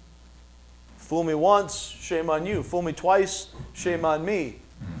 Fool me once, shame on you. Fool me twice, shame on me.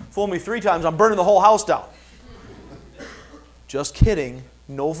 Fool me 3 times, I'm burning the whole house down. Just kidding.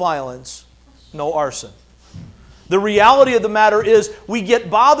 No violence, no arson. The reality of the matter is we get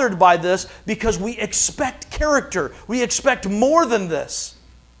bothered by this because we expect character. We expect more than this.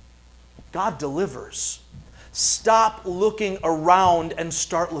 God delivers. Stop looking around and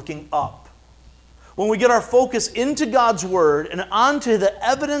start looking up. When we get our focus into God's Word and onto the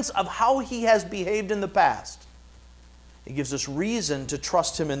evidence of how He has behaved in the past, it gives us reason to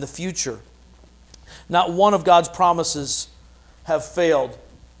trust Him in the future. Not one of God's promises have failed.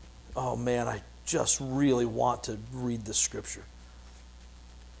 Oh man, I just really want to read this scripture.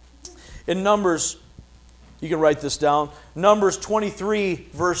 In Numbers, you can write this down. Numbers 23,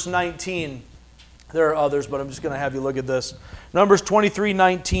 verse 19. There are others, but I'm just going to have you look at this. Numbers 23,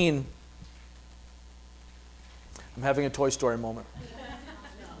 19. I'm having a Toy Story moment.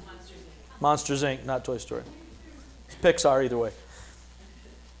 Monsters Inc., not Toy Story. It's Pixar either way.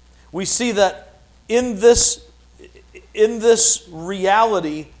 We see that in this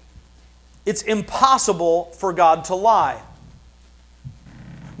reality, it's impossible for God to lie.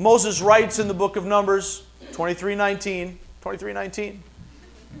 Moses writes in the book of Numbers 23:19,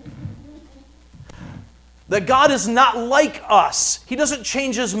 that God is not like us. He doesn't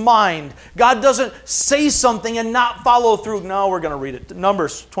change His mind. God doesn't say something and not follow through. No, we're going to read it.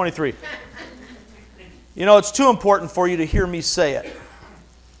 Numbers 23. You know, it's too important for you to hear me say it.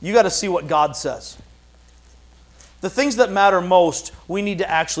 You got to see what God says. The things that matter most, we need to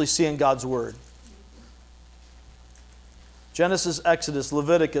actually see in God's Word. Genesis, Exodus,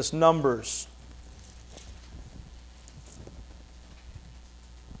 Leviticus, Numbers.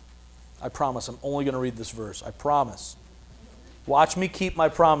 I promise I'm only going to read this verse. I promise. Watch me keep my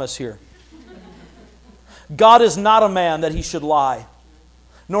promise here. God is not a man that He should lie,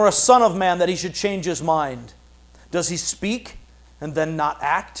 nor a son of man that He should change His mind. Does He speak and then not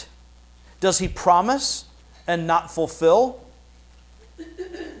act? Does He promise and not fulfill?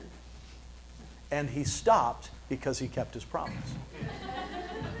 And He stopped because He kept His promise.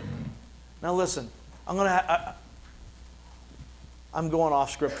 Now listen, I'm going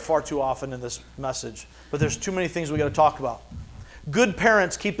off script far too often in this message, but there's too many things we got to talk about. Good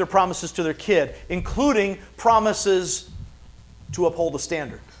parents keep their promises to their kid, including promises to uphold a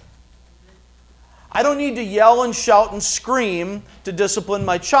standard. I don't need to yell and shout and scream to discipline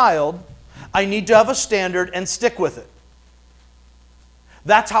my child. I need to have a standard and stick with it.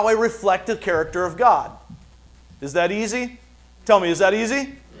 That's how I reflect the character of God. Is that easy? Tell me, is that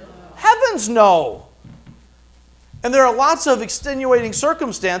easy? No. Heavens no. And there are lots of extenuating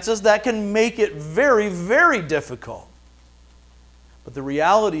circumstances that can make it very, very difficult. But the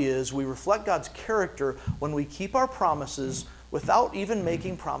reality is we reflect God's character when we keep our promises without even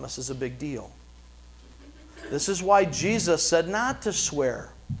making promises a big deal. This is why Jesus said not to swear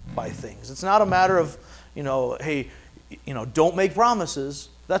by things. It's not a matter of, hey, don't make promises.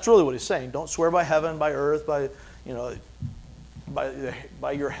 That's really what He's saying. Don't swear by heaven, by earth, by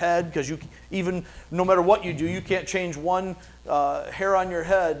your head, because no matter what you do, you can't change one hair on your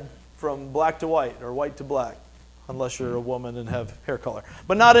head from black to white or white to black, unless you're a woman and have hair color.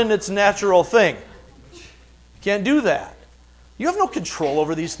 But not in its natural thing. You can't do that. You have no control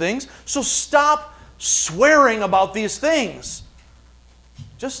over these things, so stop swearing about these things.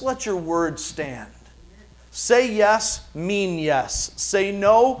 Just let your word stand. Say yes, mean yes. Say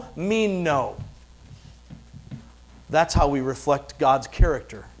no, mean no. That's how we reflect God's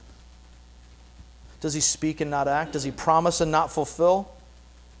character. Does He speak and not act? Does He promise and not fulfill?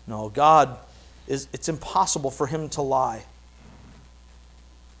 No, God it's impossible for Him to lie.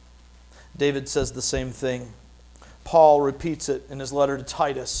 David says the same thing. Paul repeats it in his letter to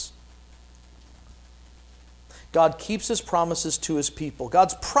Titus. God keeps His promises to His people.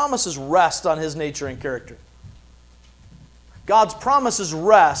 God's promises rest on His nature and character. God's promises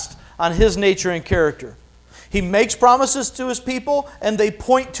rest on His nature and character. He makes promises to His people, and they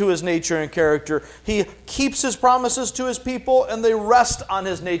point to His nature and character. He keeps His promises to His people, and they rest on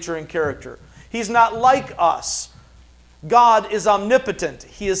His nature and character. He's not like us. God is omnipotent.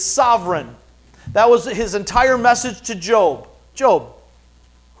 He is sovereign. That was His entire message to Job. Job,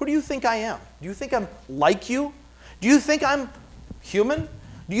 who do you think I am? Do you think I'm like you? Do you think I'm human?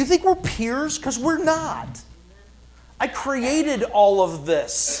 Do you think we're peers? Because we're not. I created all of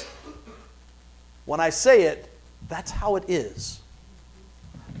this. When I say it, that's how it is.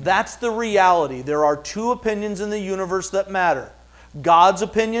 That's the reality. There are two opinions in the universe that matter. God's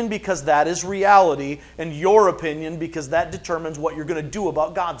opinion, because that is reality, and your opinion, because that determines what you're going to do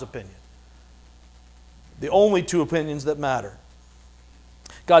about God's opinion. The only two opinions that matter.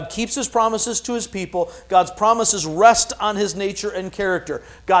 God keeps His promises to His people. God's promises rest on His nature and character.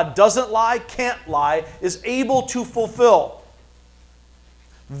 God doesn't lie, can't lie, is able to fulfill.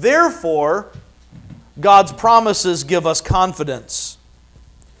 Therefore, God's promises give us confidence.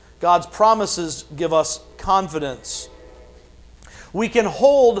 God's promises give us confidence. We can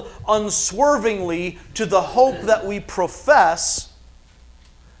hold unswervingly to the hope that we profess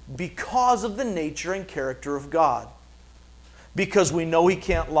because of the nature and character of God. Because we know He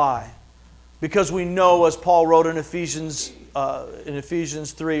can't lie. Because we know, as Paul wrote in Ephesians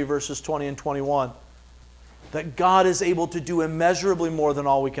 3, verses 20 and 21, that God is able to do immeasurably more than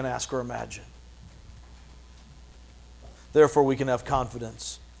all we can ask or imagine. Therefore, we can have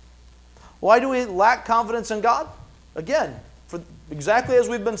confidence. Why do we lack confidence in God? Again, for exactly as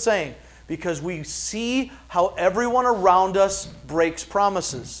we've been saying, because we see how everyone around us breaks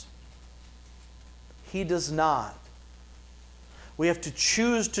promises. He does not. We have to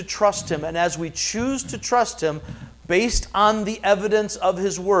choose to trust Him, and as we choose to trust Him, based on the evidence of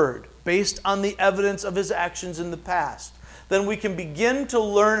His Word, based on the evidence of His actions in the past, then we can begin to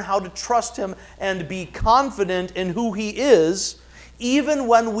learn how to trust Him and be confident in who He is, even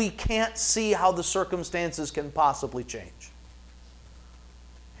when we can't see how the circumstances can possibly change.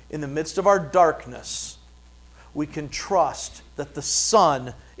 In the midst of our darkness, we can trust that the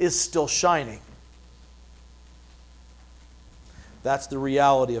sun is still shining. That's the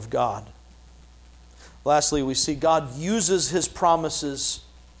reality of God. Lastly, we see God uses His promises.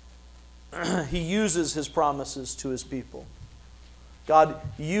 He uses His promises to His people. God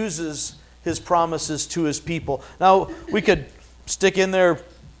uses His promises to His people. Now, we could stick in there,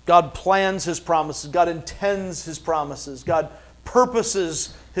 God plans His promises. God intends His promises. God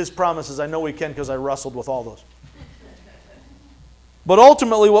purposes His promises. I know we can because I wrestled with all those. But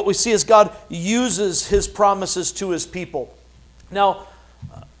ultimately what we see is God uses His promises to His people. Now,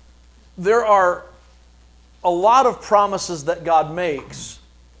 there are a lot of promises that God makes.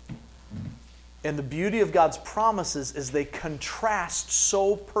 And the beauty of God's promises is they contrast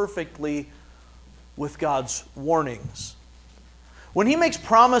so perfectly with God's warnings. When He makes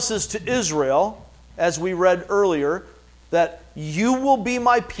promises to Israel, as we read earlier, that you will be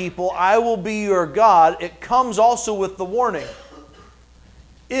my people, I will be your God, it comes also with the warning.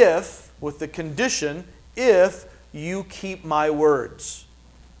 With the condition, if you keep my words.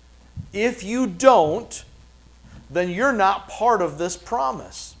 If you don't, then you're not part of this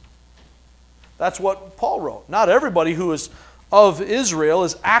promise. That's what Paul wrote. Not everybody who is of Israel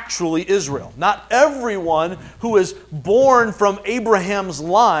is actually Israel. Not everyone who is born from Abraham's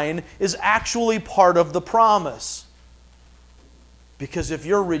line is actually part of the promise. Because if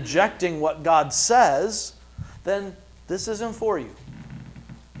you're rejecting what God says, then this isn't for you.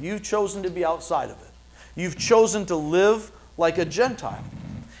 You've chosen to be outside of it. You've chosen to live like a Gentile.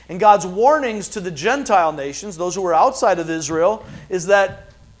 And God's warnings to the Gentile nations, those who are outside of Israel, is that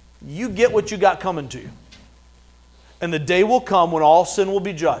you get what you got coming to you. And the day will come when all sin will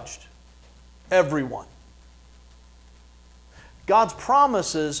be judged. Everyone. God's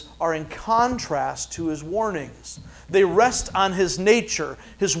promises are in contrast to His warnings. They rest on His nature.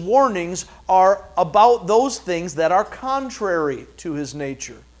 His warnings are about those things that are contrary to His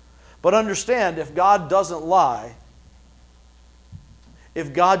nature. But understand, if God doesn't lie,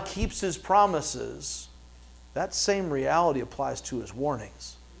 if God keeps His promises, that same reality applies to His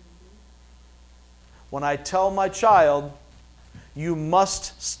warnings. When I tell my child, you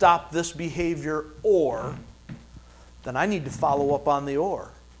must stop this behavior, or, then I need to follow up on the or.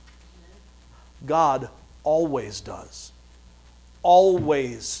 God always does.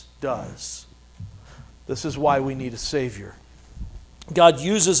 Always does. This is why we need a Savior. God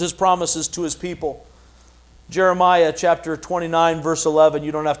uses His promises to His people. Jeremiah chapter 29, verse 11,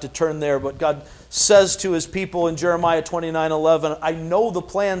 you don't have to turn there, but God says to His people in Jeremiah 29:11, I know the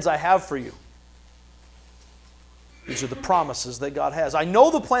plans I have for you. These are the promises that God has. I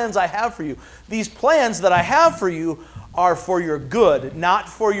know the plans I have for you. These plans that I have for you are for your good, not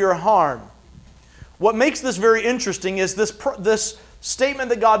for your harm. What makes this very interesting is this statement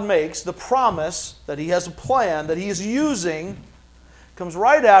that God makes, the promise that He has a plan that He is using, comes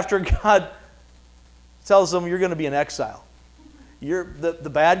right after God tells them you're going to be in exile.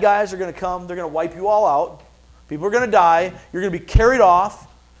 The bad guys are going to come. They're going to wipe you all out. People are going to die. You're going to be carried off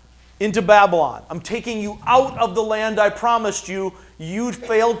into Babylon. I'm taking you out of the land I promised you. You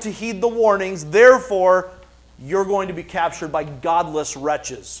failed to heed the warnings. Therefore, you're going to be captured by godless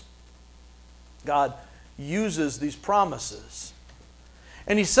wretches. God uses these promises.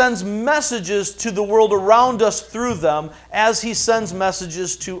 And He sends messages to the world around us through them as He sends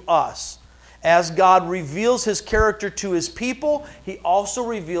messages to us. As God reveals His character to His people, He also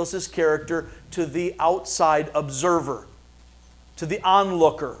reveals His character to the outside observer, to the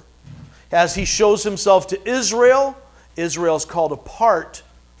onlooker. As He shows Himself to Israel, Israel is called apart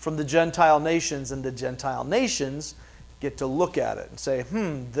from the Gentile nations, and the Gentile nations get to look at it and say,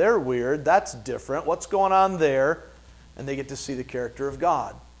 they're weird, that's different, what's going on there? And they get to see the character of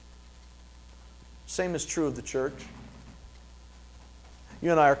God. Same is true of the church.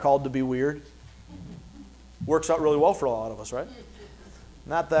 You and I are called to be weird. Works out really well for a lot of us, right?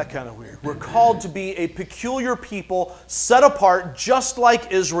 Not that kind of weird. We're called to be a peculiar people, set apart just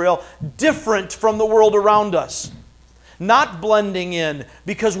like Israel, different from the world around us. Not blending in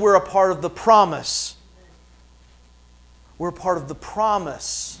because we're a part of the promise. We're part of the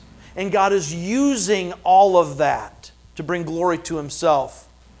promise. And God is using all of that to bring glory to Himself.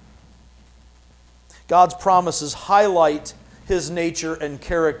 God's promises highlight His nature and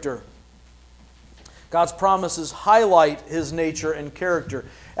character. God's promises highlight His nature and character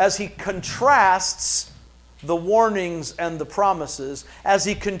as He contrasts the warnings and the promises, as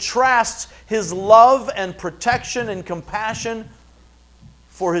He contrasts His love and protection and compassion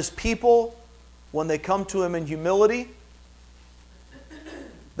for His people when they come to Him in humility.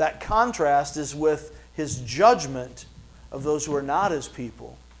 That contrast is with His judgment of those who are not His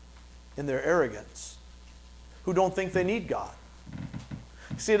people in their arrogance, who don't think they need God.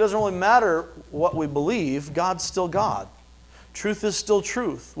 See, it doesn't really matter what we believe. God's still God. Truth is still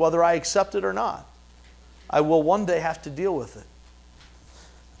truth, whether I accept it or not. I will one day have to deal with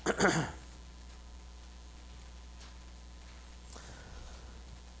it.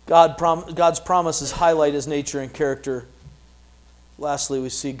 God's promises highlight His nature and character. Lastly, we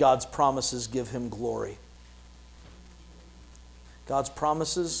see God's promises give Him glory. God's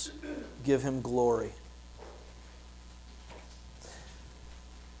promises give Him glory.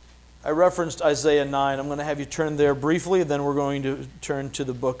 I referenced Isaiah 9. I'm going to have you turn there briefly, then we're going to turn to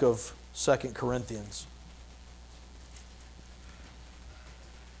the book of 2 Corinthians.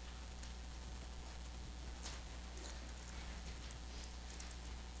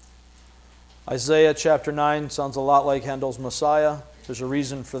 Isaiah chapter 9 sounds a lot like Handel's Messiah. There's a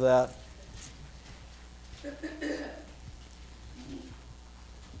reason for that.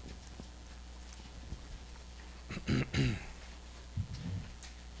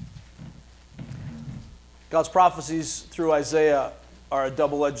 God's prophecies through Isaiah are a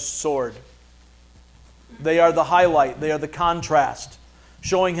double-edged sword. They are the highlight, they are the contrast,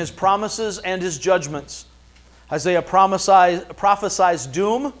 showing His promises and His judgments. Isaiah prophesies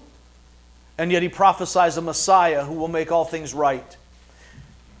doom, and yet he prophesies a Messiah who will make all things right.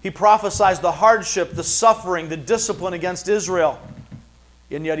 He prophesies the hardship, the suffering, the discipline against Israel,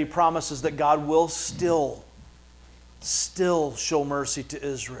 and yet he promises that God will still show mercy to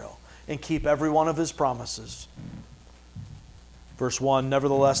Israel and keep every one of His promises. Verse 1,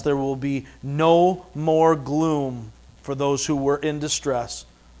 nevertheless, there will be no more gloom for those who were in distress.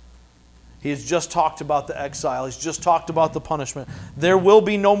 He has just talked about the exile. He's just talked about the punishment. There will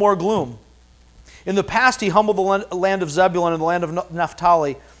be no more gloom. In the past, He humbled the land of Zebulun and the land of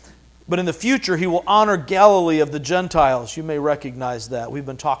Naphtali, but in the future, He will honor Galilee of the Gentiles. You may recognize that. We've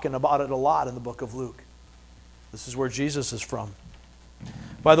been talking about it a lot in the book of Luke. This is where Jesus is from.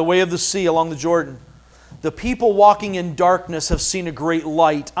 By the way of the sea along the Jordan, the people walking in darkness have seen a great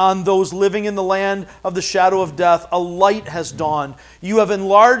light. On those living in the land of the shadow of death, a light has dawned. You have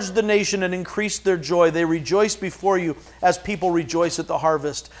enlarged the nation and increased their joy. They rejoice before you as people rejoice at the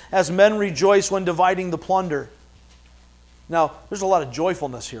harvest, as men rejoice when dividing the plunder. Now, there's a lot of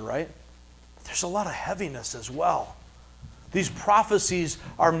joyfulness here, right? But there's a lot of heaviness as well. These prophecies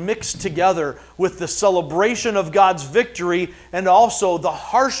are mixed together with the celebration of God's victory and also the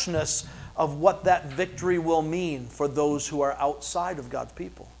harshness of what that victory will mean for those who are outside of God's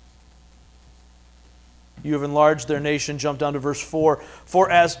people. You have enlarged their nation. Jump down to verse 4. For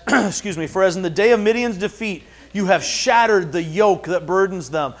as in the day of Midian's defeat, you have shattered the yoke that burdens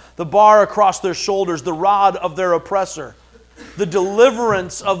them, the bar across their shoulders, the rod of their oppressor. The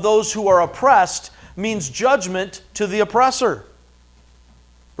deliverance of those who are oppressed means judgment to the oppressor.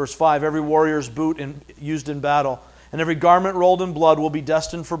 Verse 5, every warrior's boot used in battle, and every garment rolled in blood will be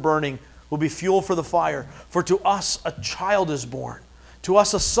destined for burning, will be fuel for the fire. For to us a child is born, to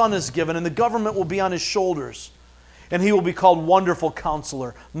us a son is given, and the government will be on His shoulders. And He will be called Wonderful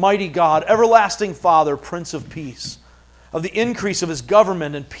Counselor, Mighty God, Everlasting Father, Prince of Peace. Of the increase of His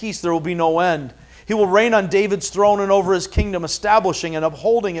government and peace there will be no end. He will reign on David's throne and over His kingdom, establishing and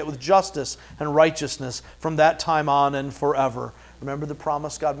upholding it with justice and righteousness from that time on and forever. Remember the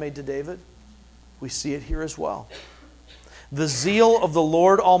promise God made to David? We see it here as well. The zeal of the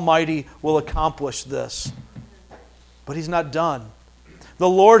Lord Almighty will accomplish this. But He's not done. The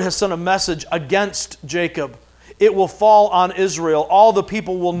Lord has sent a message against Jacob. It will fall on Israel. All the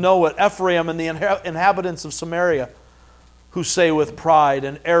people will know it, Ephraim and the inhabitants of Samaria, who say with pride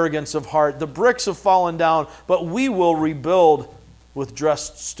and arrogance of heart, the bricks have fallen down, but we will rebuild with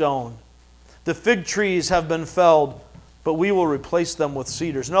dressed stone. The fig trees have been felled, but we will replace them with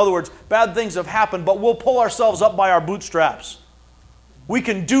cedars. In other words, bad things have happened, but we'll pull ourselves up by our bootstraps. We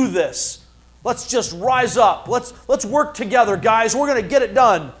can do this. Let's just rise up. Let's work together, guys. We're going to get it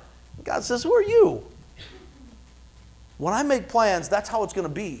done. God says, who are you? When I make plans, that's how it's going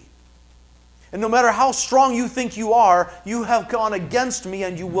to be. And no matter how strong you think you are, you have gone against me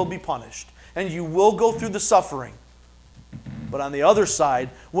and you will be punished. And you will go through the suffering. But on the other side,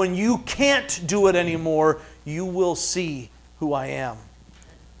 when you can't do it anymore, you will see who I am.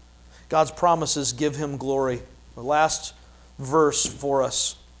 God's promises give him glory. The last verse for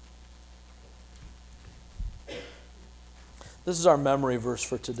us. This is our memory verse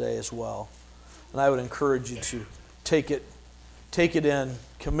for today as well. And I would encourage you to take it in,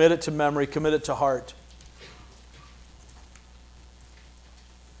 commit it to memory, commit it to heart.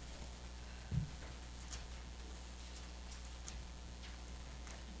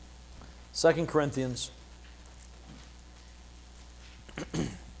 Second Corinthians.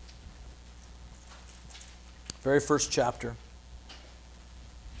 Very first chapter.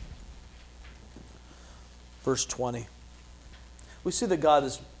 Verse 20. We see that God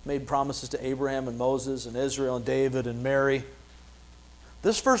has made promises to Abraham and Moses and Israel and David and Mary.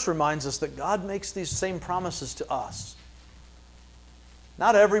 This verse reminds us that God makes these same promises to us.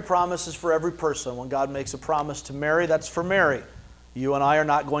 Not every promise is for every person. When God makes a promise to Mary, that's for Mary. You and I are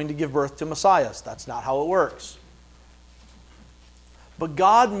not going to give birth to messiahs. That's not how it works. But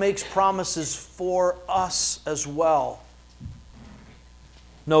God makes promises for us as well.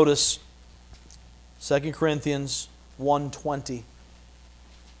 Notice 2 Corinthians 1:20.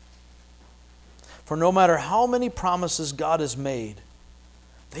 For no matter how many promises God has made,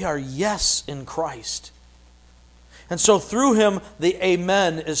 they are yes in Christ. And so through him, the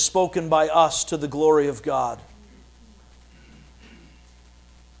Amen is spoken by us to the glory of God.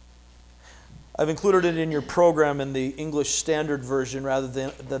 I've included it in your program in the English Standard Version rather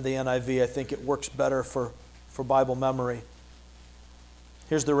than the NIV. I think it works better for Bible memory.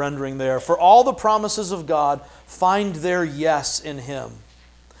 Here's the rendering there. For all the promises of God find their yes in him.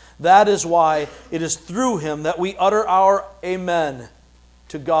 That is why it is through him that we utter our amen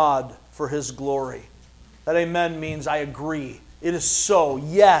to God for his glory. That amen means I agree. It is so.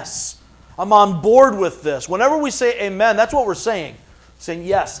 Yes. I'm on board with this. Whenever we say amen, that's what we're saying. Saying,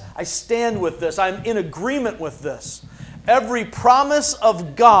 yes, I stand with this. I'm in agreement with this. Every promise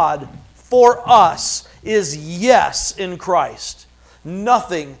of God for us is yes in Christ.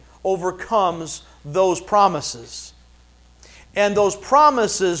 Nothing overcomes those promises. And those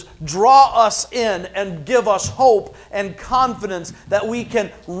promises draw us in and give us hope and confidence that we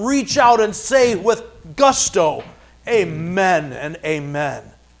can reach out and say with gusto, amen and amen.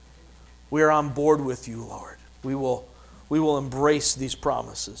 We are on board with you, Lord. We will embrace these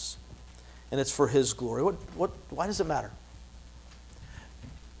promises. And it's for his glory. Why does it matter?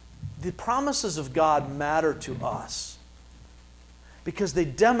 The promises of God matter to us because they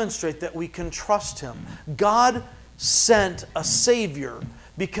demonstrate that we can trust him. God sent a Savior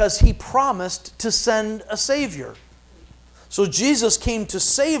because he promised to send a Savior. So Jesus came to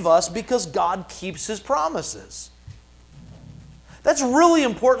save us because God keeps his promises. That's really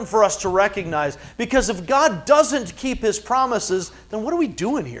important for us to recognize, because if God doesn't keep his promises, then what are we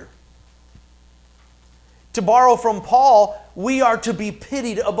doing here? To borrow from Paul, we are to be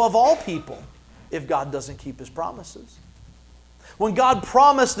pitied above all people if God doesn't keep his promises. When God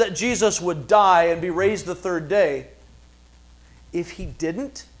promised that Jesus would die and be raised the third day, if he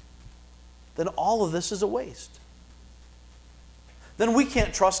didn't, then all of this is a waste. Then we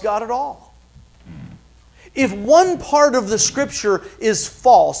can't trust God at all. If one part of the Scripture is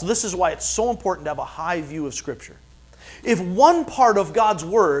false, this is why it's so important to have a high view of Scripture. If one part of God's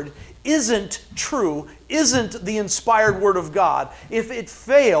Word isn't true, isn't the inspired Word of God, if it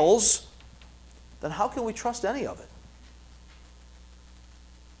fails, then how can we trust any of it?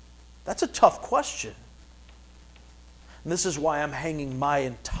 That's a tough question. And this is why I'm hanging my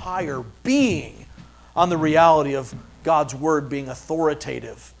entire being on the reality of God's Word being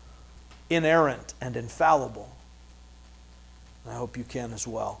authoritative, inerrant, and infallible. And I hope you can as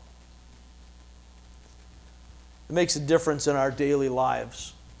well. It makes a difference in our daily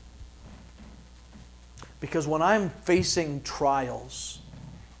lives. Because when I'm facing trials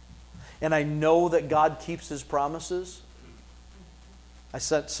and I know that God keeps his promises, I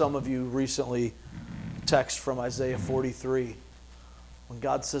sent some of you recently a text from Isaiah 43. When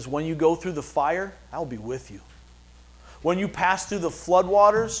God says, when you go through the fire, I'll be with you. When you pass through the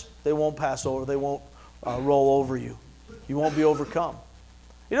floodwaters, they won't pass over. They won't roll over you. You won't be overcome.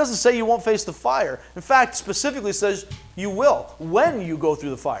 He doesn't say you won't face the fire. In fact, specifically says you will. When you go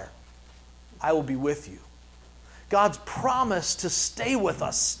through the fire, I will be with you. God's promise to stay with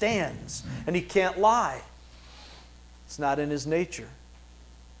us stands, and he can't lie. It's not in his nature.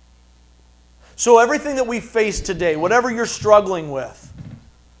 So everything that we face today, whatever you're struggling with,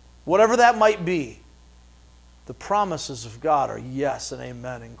 whatever that might be, the promises of God are yes and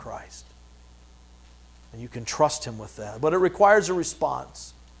amen in Christ. And you can trust him with that. But it requires a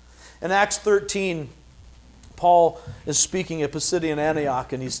response. In Acts 13, Paul is speaking at Pisidian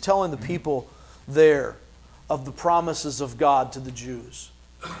Antioch, and he's telling the people there of the promises of God to the Jews.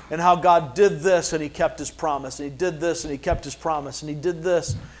 And how God did this and he kept his promise. And he did this and he kept his promise. And he did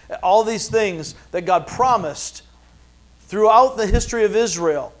this. All these things that God promised throughout the history of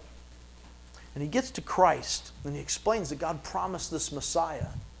Israel. And he gets to Christ and he explains that God promised this Messiah.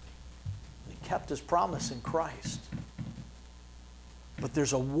 And he kept his promise in Christ. But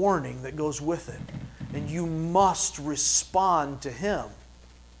there's a warning that goes with it. And you must respond to him.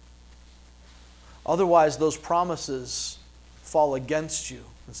 Otherwise, those promises fall against you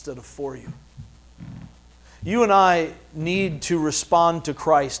instead of for you. You and I need to respond to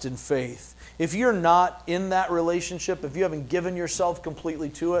Christ in faith. If you're not in that relationship, if you haven't given yourself completely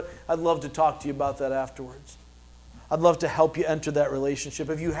to it, I'd love to talk to you about that afterwards. I'd love to help you enter that relationship.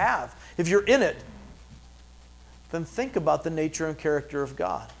 If you have, if you're in it, then think about the nature and character of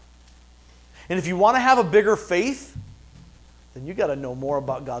God. And if you want to have a bigger faith, then you got to know more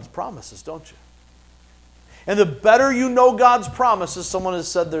about God's promises, don't you? And the better you know God's promises, someone has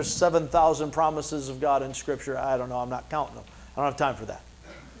said there's 7,000 promises of God in Scripture. I don't know, I'm not counting them. I don't have time for that.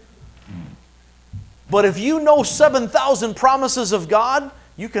 But if you know 7,000 promises of God,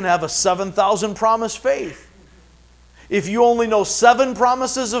 you can have a 7,000 promise faith. If you only know 7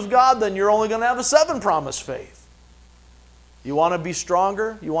 promises of God, then you're only going to have a 7 promise faith. You want to be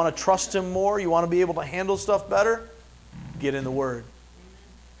stronger? You want to trust Him more? You want to be able to handle stuff better? Get in the Word.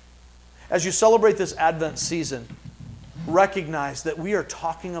 As you celebrate this Advent season, recognize that we are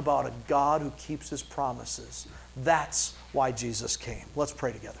talking about a God who keeps His promises. That's why Jesus came. Let's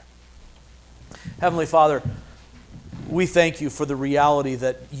pray together. Heavenly Father, we thank You for the reality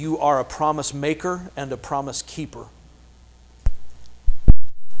that You are a promise maker and a promise keeper.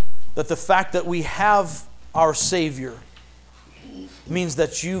 That the fact that we have our Savior means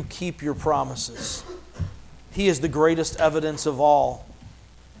that You keep Your promises. He is the greatest evidence of all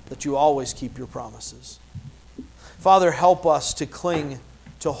that You always keep Your promises. Father, help us to cling,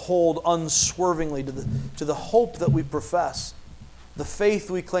 to hold unswervingly to the hope that we profess, the faith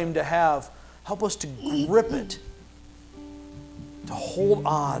we claim to have. Help us to grip it, to hold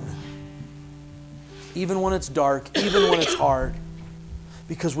on, even when it's dark, even when it's hard,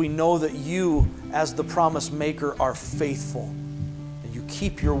 because we know that You, as the promise maker, are faithful, and You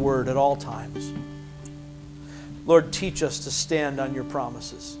keep Your word at all times. Lord, teach us to stand on Your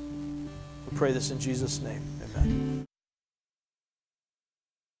promises. We pray this in Jesus' name. Amen.